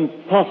crime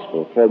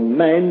possible for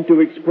man to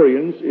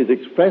experience is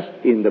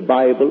expressed in the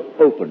Bible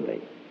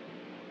openly.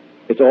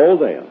 It's all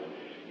there.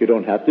 You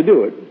don't have to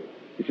do it.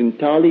 It's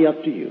entirely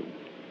up to you.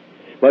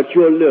 But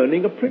you're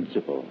learning a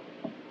principle.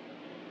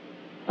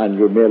 And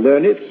you may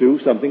learn it through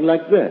something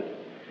like that.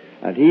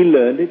 And he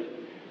learned it,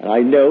 and I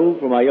know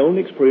from my own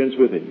experience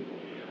with him.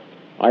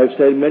 I've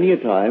said many a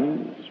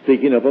time,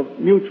 speaking of a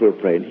mutual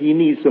friend, he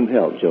needs some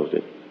help,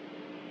 Joseph.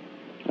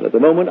 And at the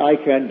moment, I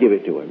can't give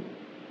it to him.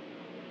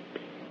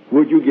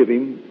 Would you give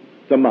him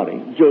some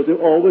money? Joseph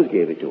always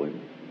gave it to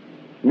him.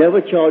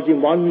 Never charged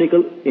him one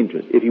nickel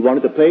interest. If he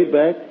wanted to pay it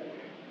back,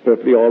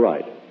 perfectly all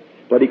right.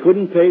 But he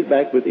couldn't pay it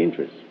back with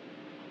interest.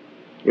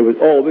 It was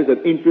always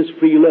an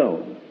interest-free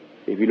loan,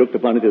 if you looked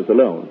upon it as a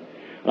loan.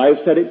 I have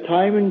said it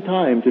time and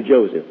time to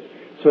Joseph,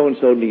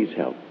 so-and-so needs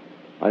help.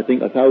 I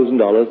think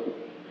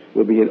 $1,000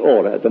 will be in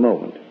order at the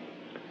moment.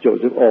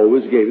 Joseph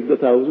always gave him the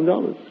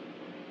 $1,000.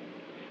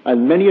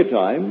 And many a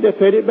time, they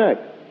paid it back.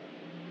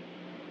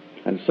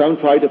 And some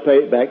tried to pay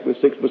it back with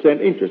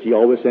 6% interest. He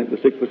always sent the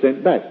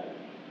 6% back.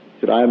 He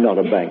said, I am not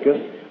a banker,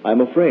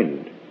 I'm a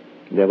friend.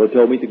 Neville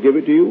told me to give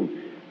it to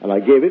you, and I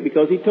gave it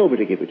because he told me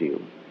to give it to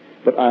you.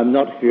 But I am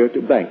not here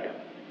to bank.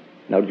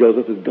 Now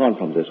Joseph is gone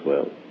from this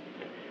world.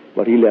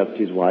 But he left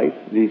his wife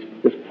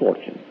this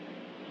fortune.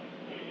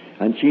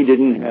 And she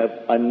didn't have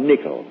a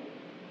nickel.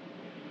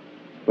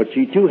 But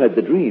she too had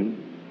the dream.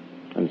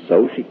 And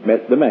so she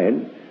met the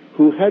man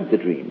who had the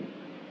dream.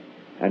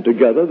 And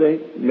together they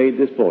made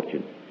this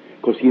fortune.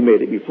 Of course, he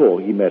made it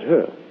before he met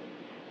her.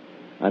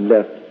 And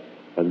left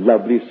a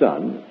lovely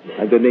son,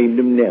 and they named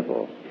him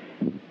Neville.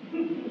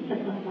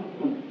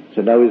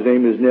 So now his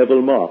name is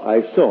Neville Mark.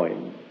 I saw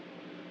him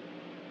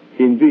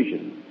in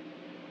vision.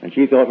 And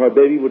she thought her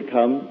baby would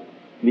come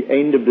the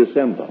end of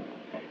December.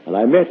 And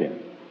I met him.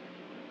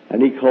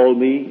 And he called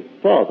me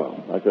Father.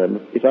 I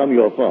said, if I'm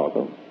your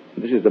father,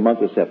 this is the month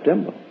of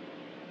September.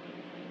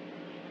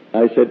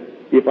 I said,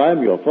 if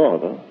I'm your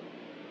father,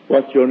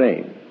 what's your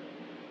name?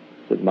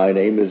 He said, my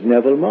name is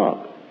Neville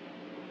Mark.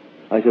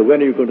 I said,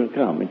 when are you going to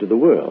come into the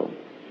world?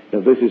 Now,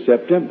 this is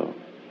September.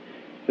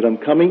 He said, I'm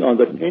coming on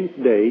the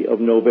 10th day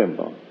of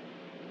November.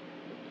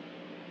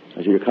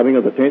 I said, you're coming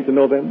on the 10th of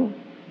November?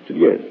 I said,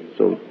 yes.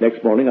 So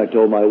next morning I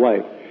told my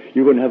wife,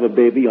 you're going to have a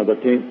baby on the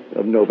 10th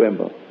of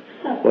November.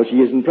 Well, she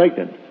isn't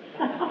pregnant.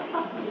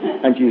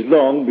 And she's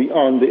long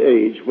beyond the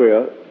age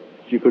where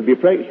she could be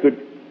pregnant, she could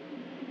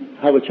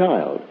have a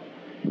child.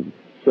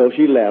 So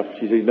she left.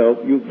 She said,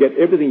 no, you get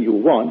everything you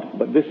want,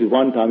 but this is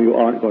one time you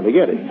aren't going to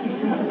get it.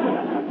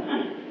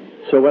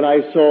 So when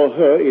I saw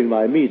her in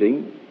my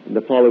meeting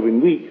the following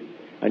week,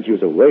 and she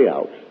was away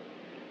out,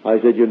 I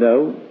said, you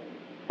know,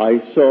 I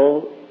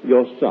saw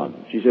your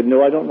son. She said,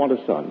 no, I don't want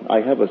a son.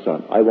 I have a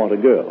son. I want a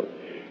girl.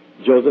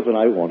 Joseph and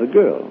I want a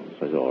girl.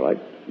 So I said, all right,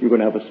 you're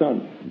going to have a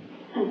son.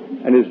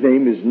 And his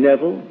name is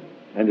Neville,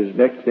 and his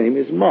next name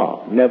is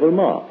Mark, Neville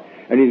Mark.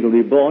 And he's going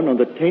to be born on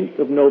the 10th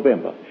of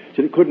November.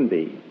 So it couldn't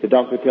be. The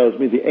doctor tells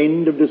me the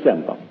end of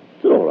December.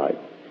 I said, all right.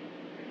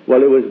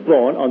 Well, it was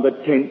born on the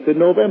 10th of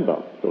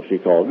November. So she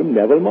called him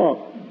Neville Mark.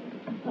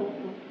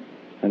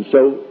 And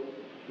so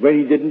when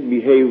he didn't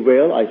behave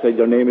well, I said,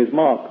 your name is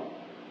Mark.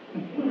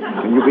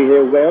 When you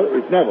behave well,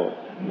 it's Neville.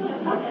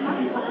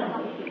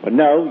 But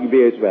now he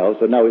behaves well,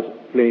 so now it's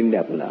plain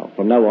Neville now.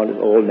 From now on, it's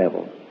all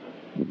Neville.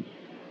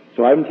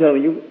 So I'm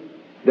telling you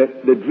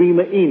that the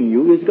dreamer in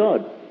you is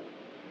God.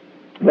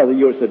 Whether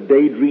it's a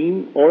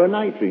daydream or a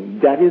night dream,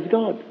 that is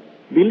God.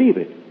 Believe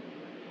it.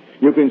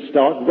 You can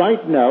start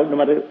right now, no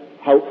matter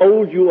how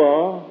old you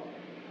are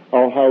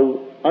or how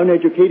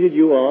uneducated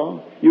you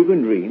are, you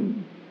can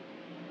dream.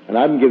 And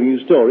I'm giving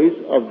you stories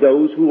of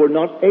those who were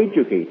not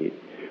educated,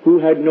 who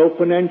had no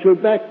financial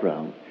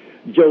background.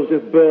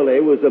 Joseph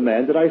Burleigh was the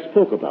man that I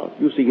spoke about.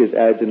 You see his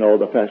ads in all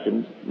the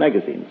fashion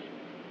magazines.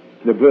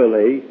 The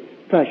Burleigh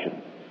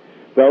fashion.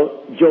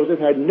 Well, Joseph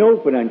had no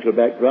financial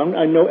background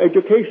and no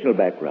educational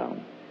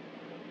background.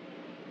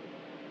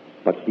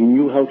 But he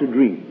knew how to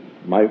dream.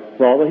 My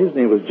father, his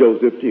name was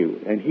Joseph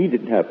too, and he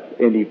didn't have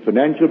any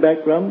financial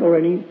background or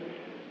any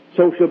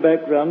social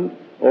background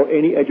or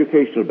any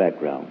educational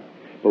background.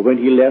 But when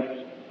he left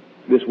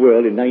this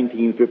world in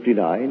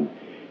 1959,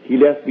 he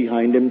left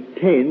behind him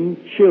 10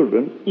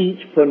 children, each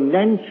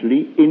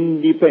financially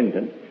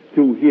independent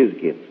through his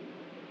gift.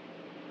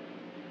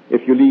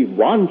 If you leave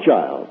one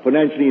child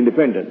financially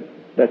independent,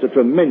 that's a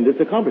tremendous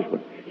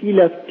accomplishment. He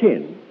left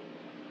 10,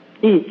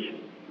 each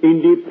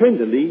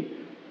independently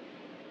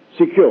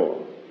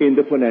secure in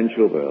the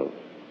financial world.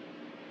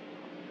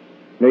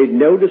 Made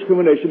no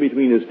discrimination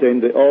between his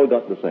 10, they all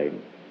got the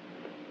same.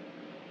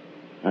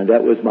 And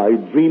that was my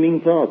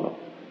dreaming father.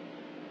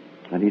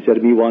 And he said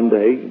to me one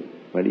day,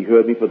 when he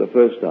heard me for the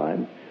first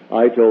time,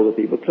 I told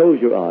the people, close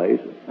your eyes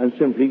and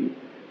simply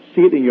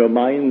see it in your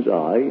mind's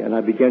eye, and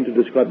I began to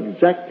describe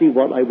exactly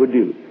what I would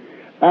do.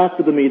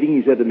 After the meeting,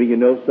 he said to me, you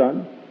know,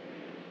 son,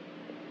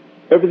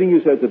 everything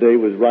you said today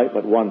was right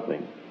but one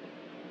thing.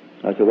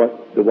 I said,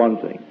 what's the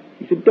one thing?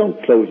 He said,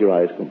 don't close your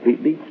eyes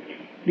completely.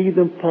 Leave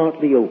them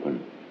partly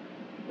open.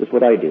 That's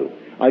what I do.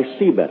 I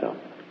see better.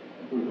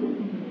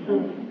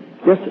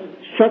 Just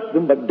shut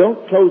them, but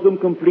don't close them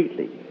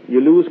completely.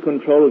 You lose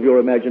control of your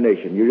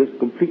imagination.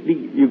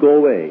 You go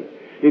away.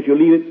 If you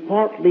leave it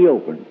partly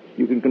open,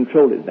 you can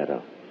control it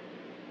better.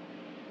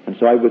 And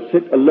so I would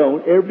sit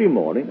alone every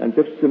morning and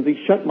just simply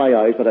shut my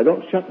eyes, but I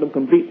don't shut them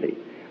completely.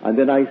 And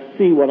then I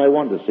see what I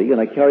want to see,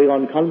 and I carry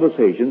on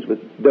conversations with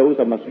those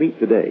I must meet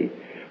today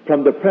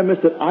from the premise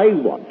that I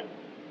want.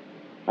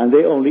 And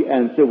they only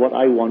answer what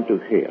I want to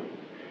hear.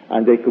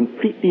 And they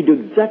completely do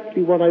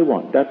exactly what I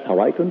want. That's how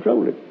I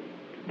control it.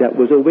 That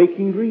was a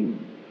waking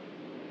dream.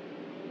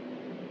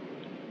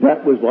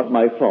 That was what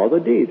my father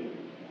did.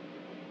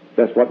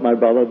 That's what my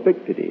brother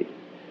Victor did.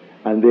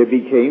 And they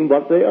became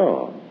what they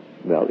are.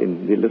 Well,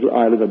 in the little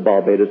island of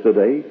Barbados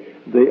today,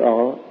 they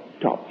are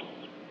tops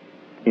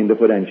in the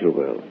financial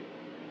world.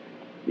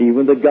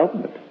 Even the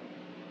government,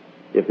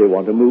 if they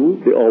want to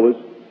move, they always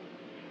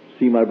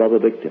see my brother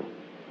Victor.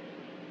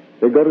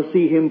 They've got to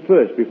see him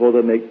first before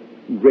they make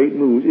great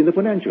moves in the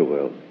financial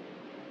world,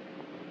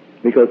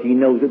 because he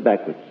knows it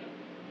backwards.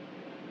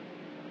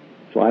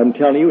 So I'm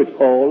telling you, it's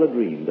all a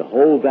dream. The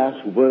whole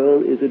vast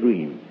world is a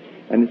dream,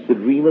 and it's the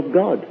dream of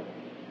God.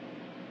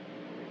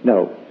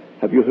 Now,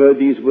 have you heard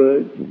these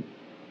words?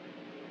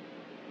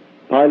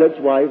 Pilate's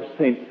wife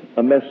sent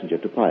a messenger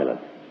to Pilate,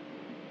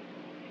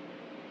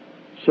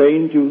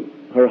 saying to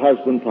her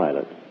husband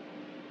Pilate,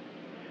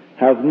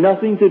 have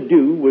nothing to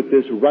do with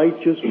this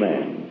righteous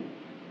man,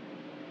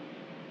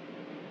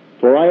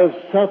 for I have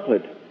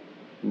suffered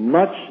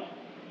much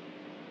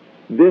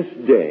this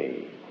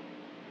day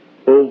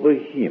over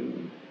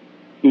him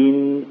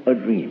in a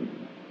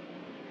dream.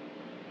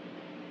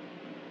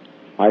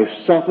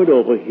 I suffered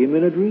over him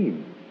in a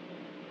dream.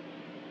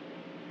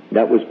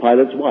 That was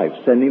Pilate's wife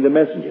sending the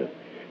messenger,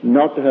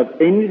 not to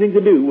have anything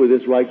to do with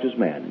this righteous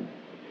man.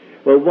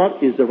 Well,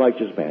 what is the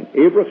righteous man?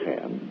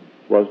 Abraham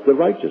was the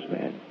righteous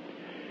man.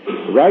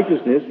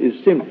 Righteousness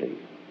is simply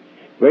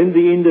when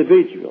the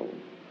individual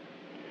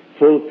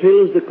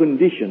fulfills the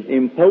condition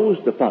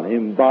imposed upon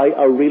him by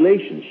a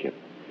relationship,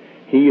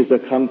 he is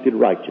accounted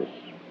righteous.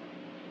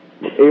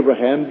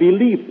 Abraham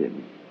believed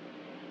him,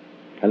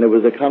 and there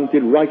was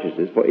accounted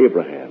righteousness for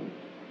Abraham.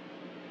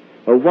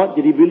 Well, what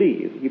did he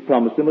believe? He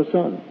promised them a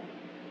son.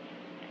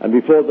 And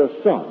before the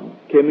son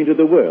came into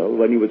the world,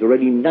 when he was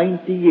already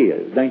 90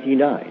 years,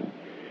 99,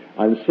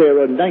 and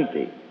Sarah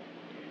 90,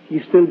 he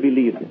still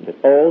believed that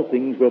all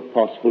things were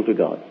possible to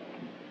God.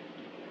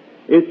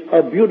 It's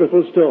a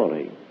beautiful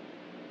story.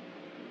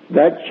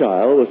 That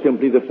child was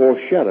simply the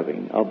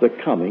foreshadowing of the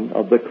coming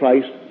of the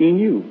Christ in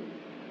you.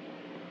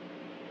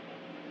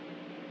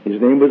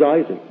 His name was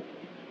Isaac,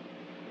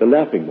 the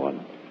laughing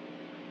one.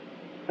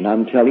 And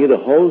I'm telling you, the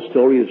whole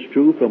story is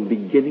true from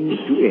beginning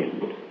to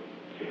end.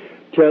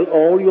 Tell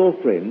all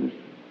your friends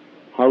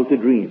how to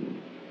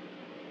dream.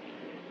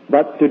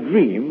 But to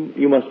dream,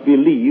 you must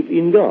believe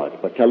in God.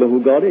 But tell them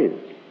who God is.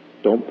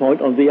 Don't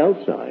point on the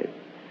outside.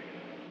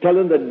 Tell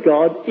them that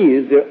God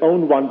is their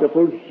own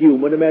wonderful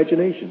human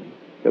imagination.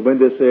 That when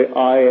they say,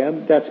 I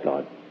am, that's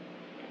God.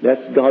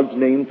 That's God's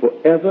name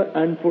forever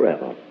and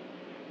forever.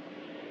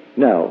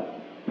 Now,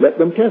 let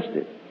them test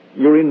it.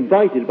 You're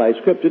invited by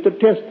Scripture to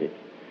test it.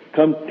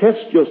 Come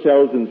test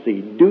yourselves and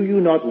see, do you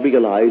not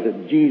realize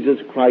that Jesus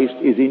Christ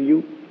is in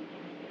you?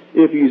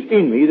 If he's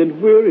in me,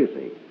 then where is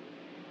he?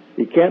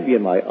 He can't be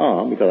in my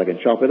arm because I can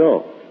chop it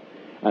off,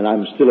 and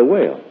I'm still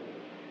aware.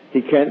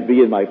 He can't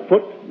be in my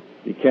foot.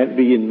 He can't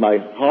be in my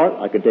heart.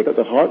 I can take out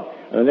the heart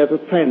and then have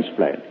a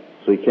transplant,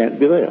 so he can't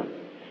be there.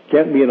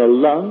 Can't be in a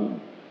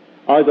lung.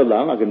 Either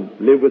lung, I can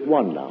live with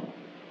one lung.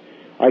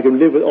 I can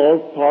live with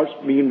all parts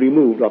being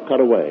removed or cut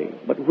away.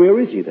 But where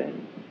is he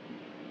then?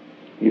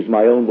 He's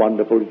my own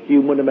wonderful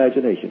human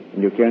imagination,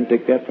 and you can't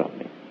take that from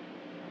me.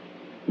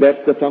 That's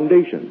the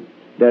foundation.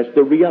 That's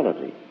the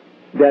reality.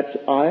 That's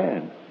I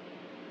am.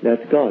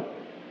 That's God.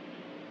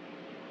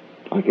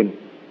 I can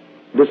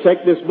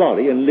dissect this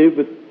body and live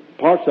with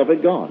parts of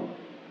it gone.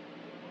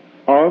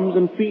 Arms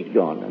and feet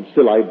gone, and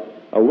still I'm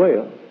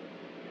aware.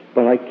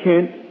 But I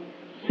can't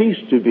cease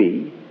to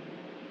be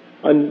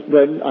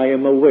when I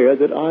am aware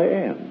that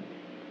I am.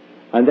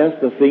 And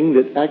that's the thing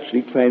that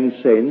actually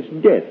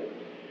transcends death.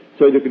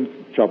 So you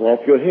can chop off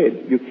your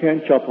head. You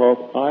can't chop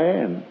off I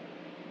am.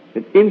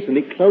 It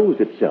instantly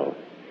closed itself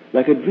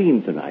like a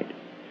dream tonight.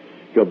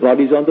 Your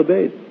body's on the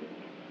bed,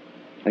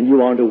 and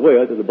you aren't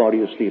aware that the body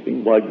is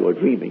sleeping while you are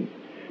dreaming.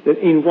 Then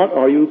in what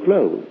are you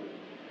clothed?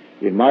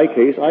 In my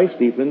case, I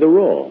sleep in the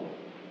raw.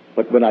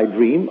 But when I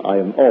dream, I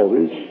am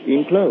always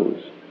in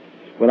clothes.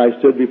 When I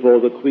stood before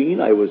the Queen,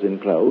 I was in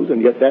clothes,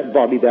 and yet that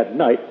body that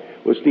night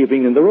was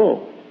sleeping in the raw.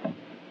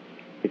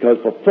 Because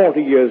for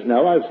 40 years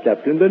now, I've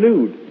slept in the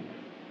nude.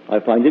 I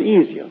find it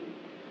easier.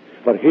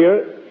 But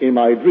here, in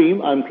my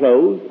dream, I'm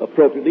clothed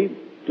appropriately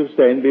to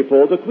stand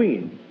before the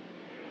Queen.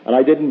 And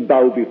I didn't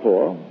bow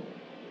before.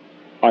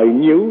 I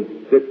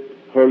knew that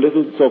her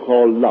little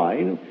so-called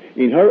line,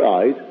 in her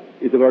eyes,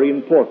 is a very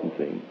important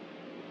thing.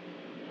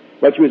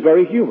 But she was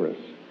very humorous.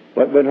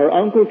 But when her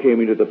uncle came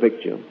into the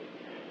picture,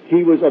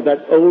 he was of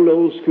that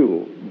old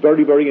school,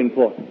 very, very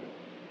important.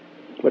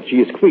 But she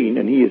is queen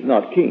and he is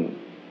not king.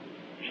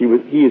 He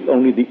is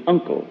only the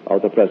uncle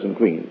of the present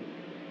queen.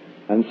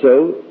 And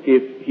so,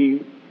 if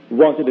he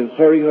wanted to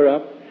hurry her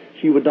up,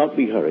 she would not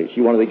be hurried.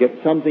 She wanted to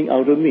get something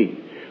out of me.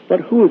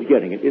 But who is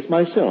getting it? It's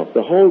myself.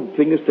 The whole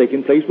thing is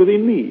taking place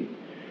within me.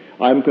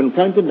 I'm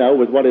confronted now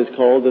with what is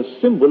called the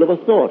symbol of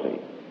authority.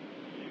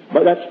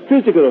 But that's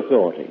physical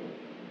authority.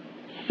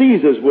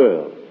 Caesar's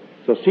world.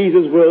 So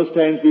Caesar's world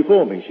stands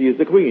before me. She is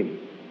the queen.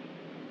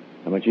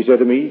 And when she said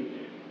to me,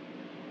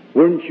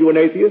 weren't you an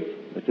atheist?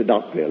 I said,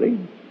 not really.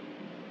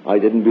 I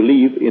didn't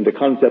believe in the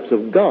concepts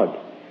of God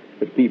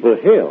that people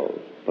held,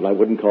 but I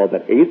wouldn't call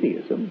that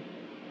atheism.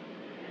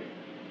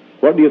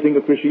 What do you think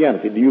of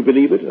Christianity? Do you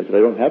believe it? I said, I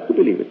don't have to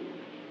believe it.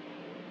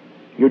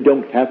 You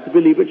don't have to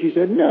believe it? She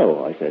said,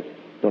 no. I said,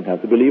 don't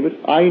have to believe it.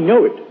 I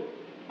know it.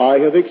 I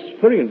have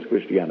experienced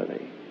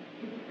Christianity.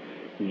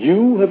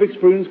 You have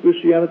experienced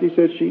Christianity,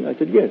 said she. I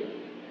said, yes.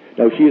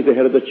 Now, she is the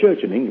head of the church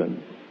in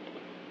England,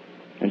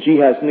 and she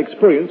hasn't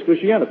experienced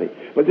Christianity.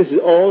 But this is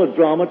all a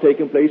drama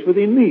taking place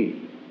within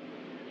me.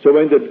 So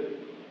when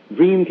the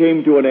dream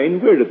came to an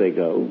end, where did they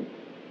go?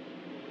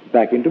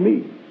 Back into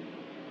me.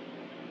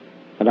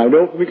 And I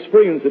know from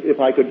experience that if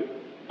I could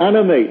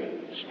animate,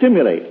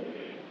 stimulate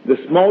the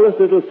smallest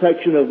little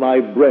section of my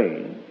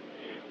brain,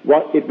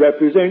 what it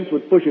represents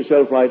would push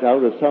itself right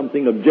out as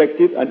something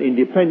objective and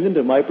independent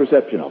of my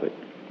perception of it.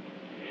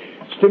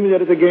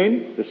 Stimulate it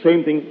again, the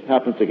same thing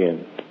happens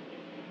again.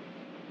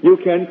 You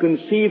can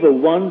conceive of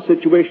one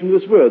situation in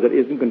this world that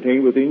isn't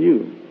contained within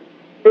you.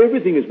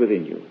 Everything is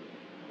within you.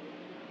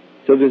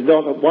 So there's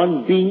not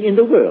one being in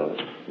the world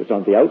that's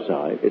on the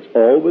outside. It's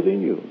all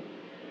within you.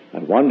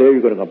 And one day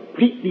you're going to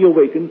completely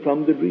awaken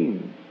from the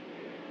dream.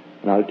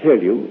 And I'll tell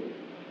you,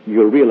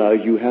 you'll realize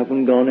you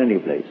haven't gone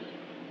anyplace.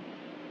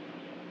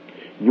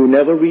 You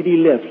never really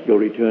left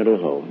your eternal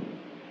home.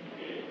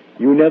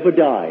 You never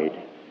died,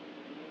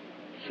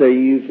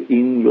 save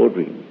in your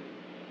dream.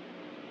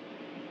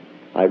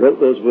 I wrote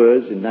those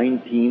words in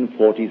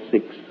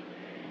 1946.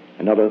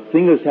 And not a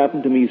thing has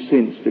happened to me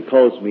since to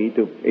cause me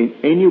to in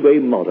any way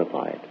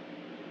modify it.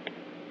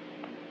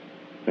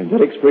 And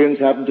that experience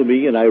happened to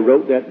me, and I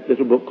wrote that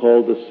little book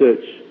called The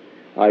Search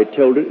I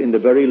told it in the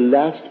very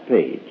last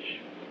page.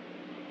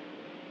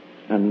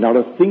 And not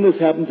a thing has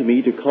happened to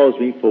me to cause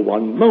me for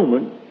one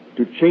moment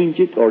to change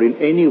it or in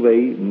any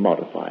way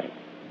modify it.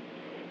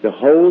 The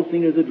whole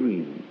thing is a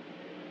dream.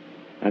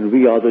 And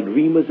we are the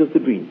dreamers of the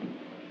dream.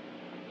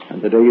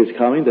 And the day is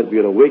coming that we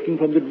are awaking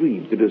from the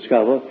dream to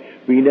discover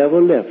we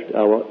never left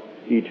our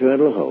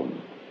eternal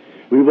home.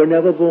 We were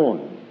never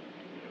born.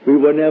 We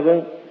were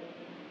never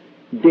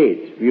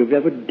dead. We have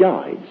never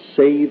died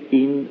save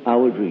in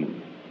our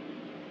dream.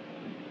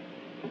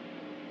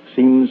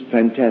 Seems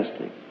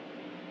fantastic.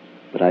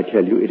 But I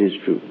tell you, it is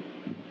true.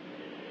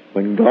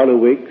 When God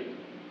awakes,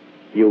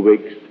 He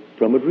awakes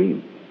from a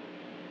dream.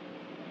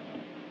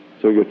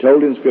 So you're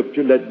told in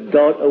Scripture, let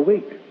God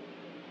awake,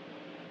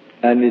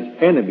 and His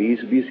enemies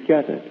be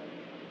scattered.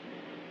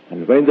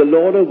 And when the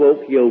Lord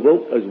awoke, He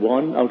awoke as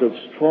one out of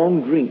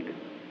strong drink,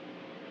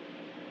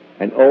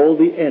 and all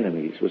the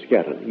enemies were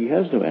scattered. He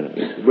has no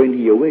enemies. When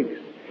He awakes,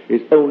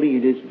 it's only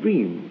in His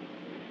dream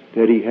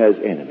that He has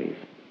enemies.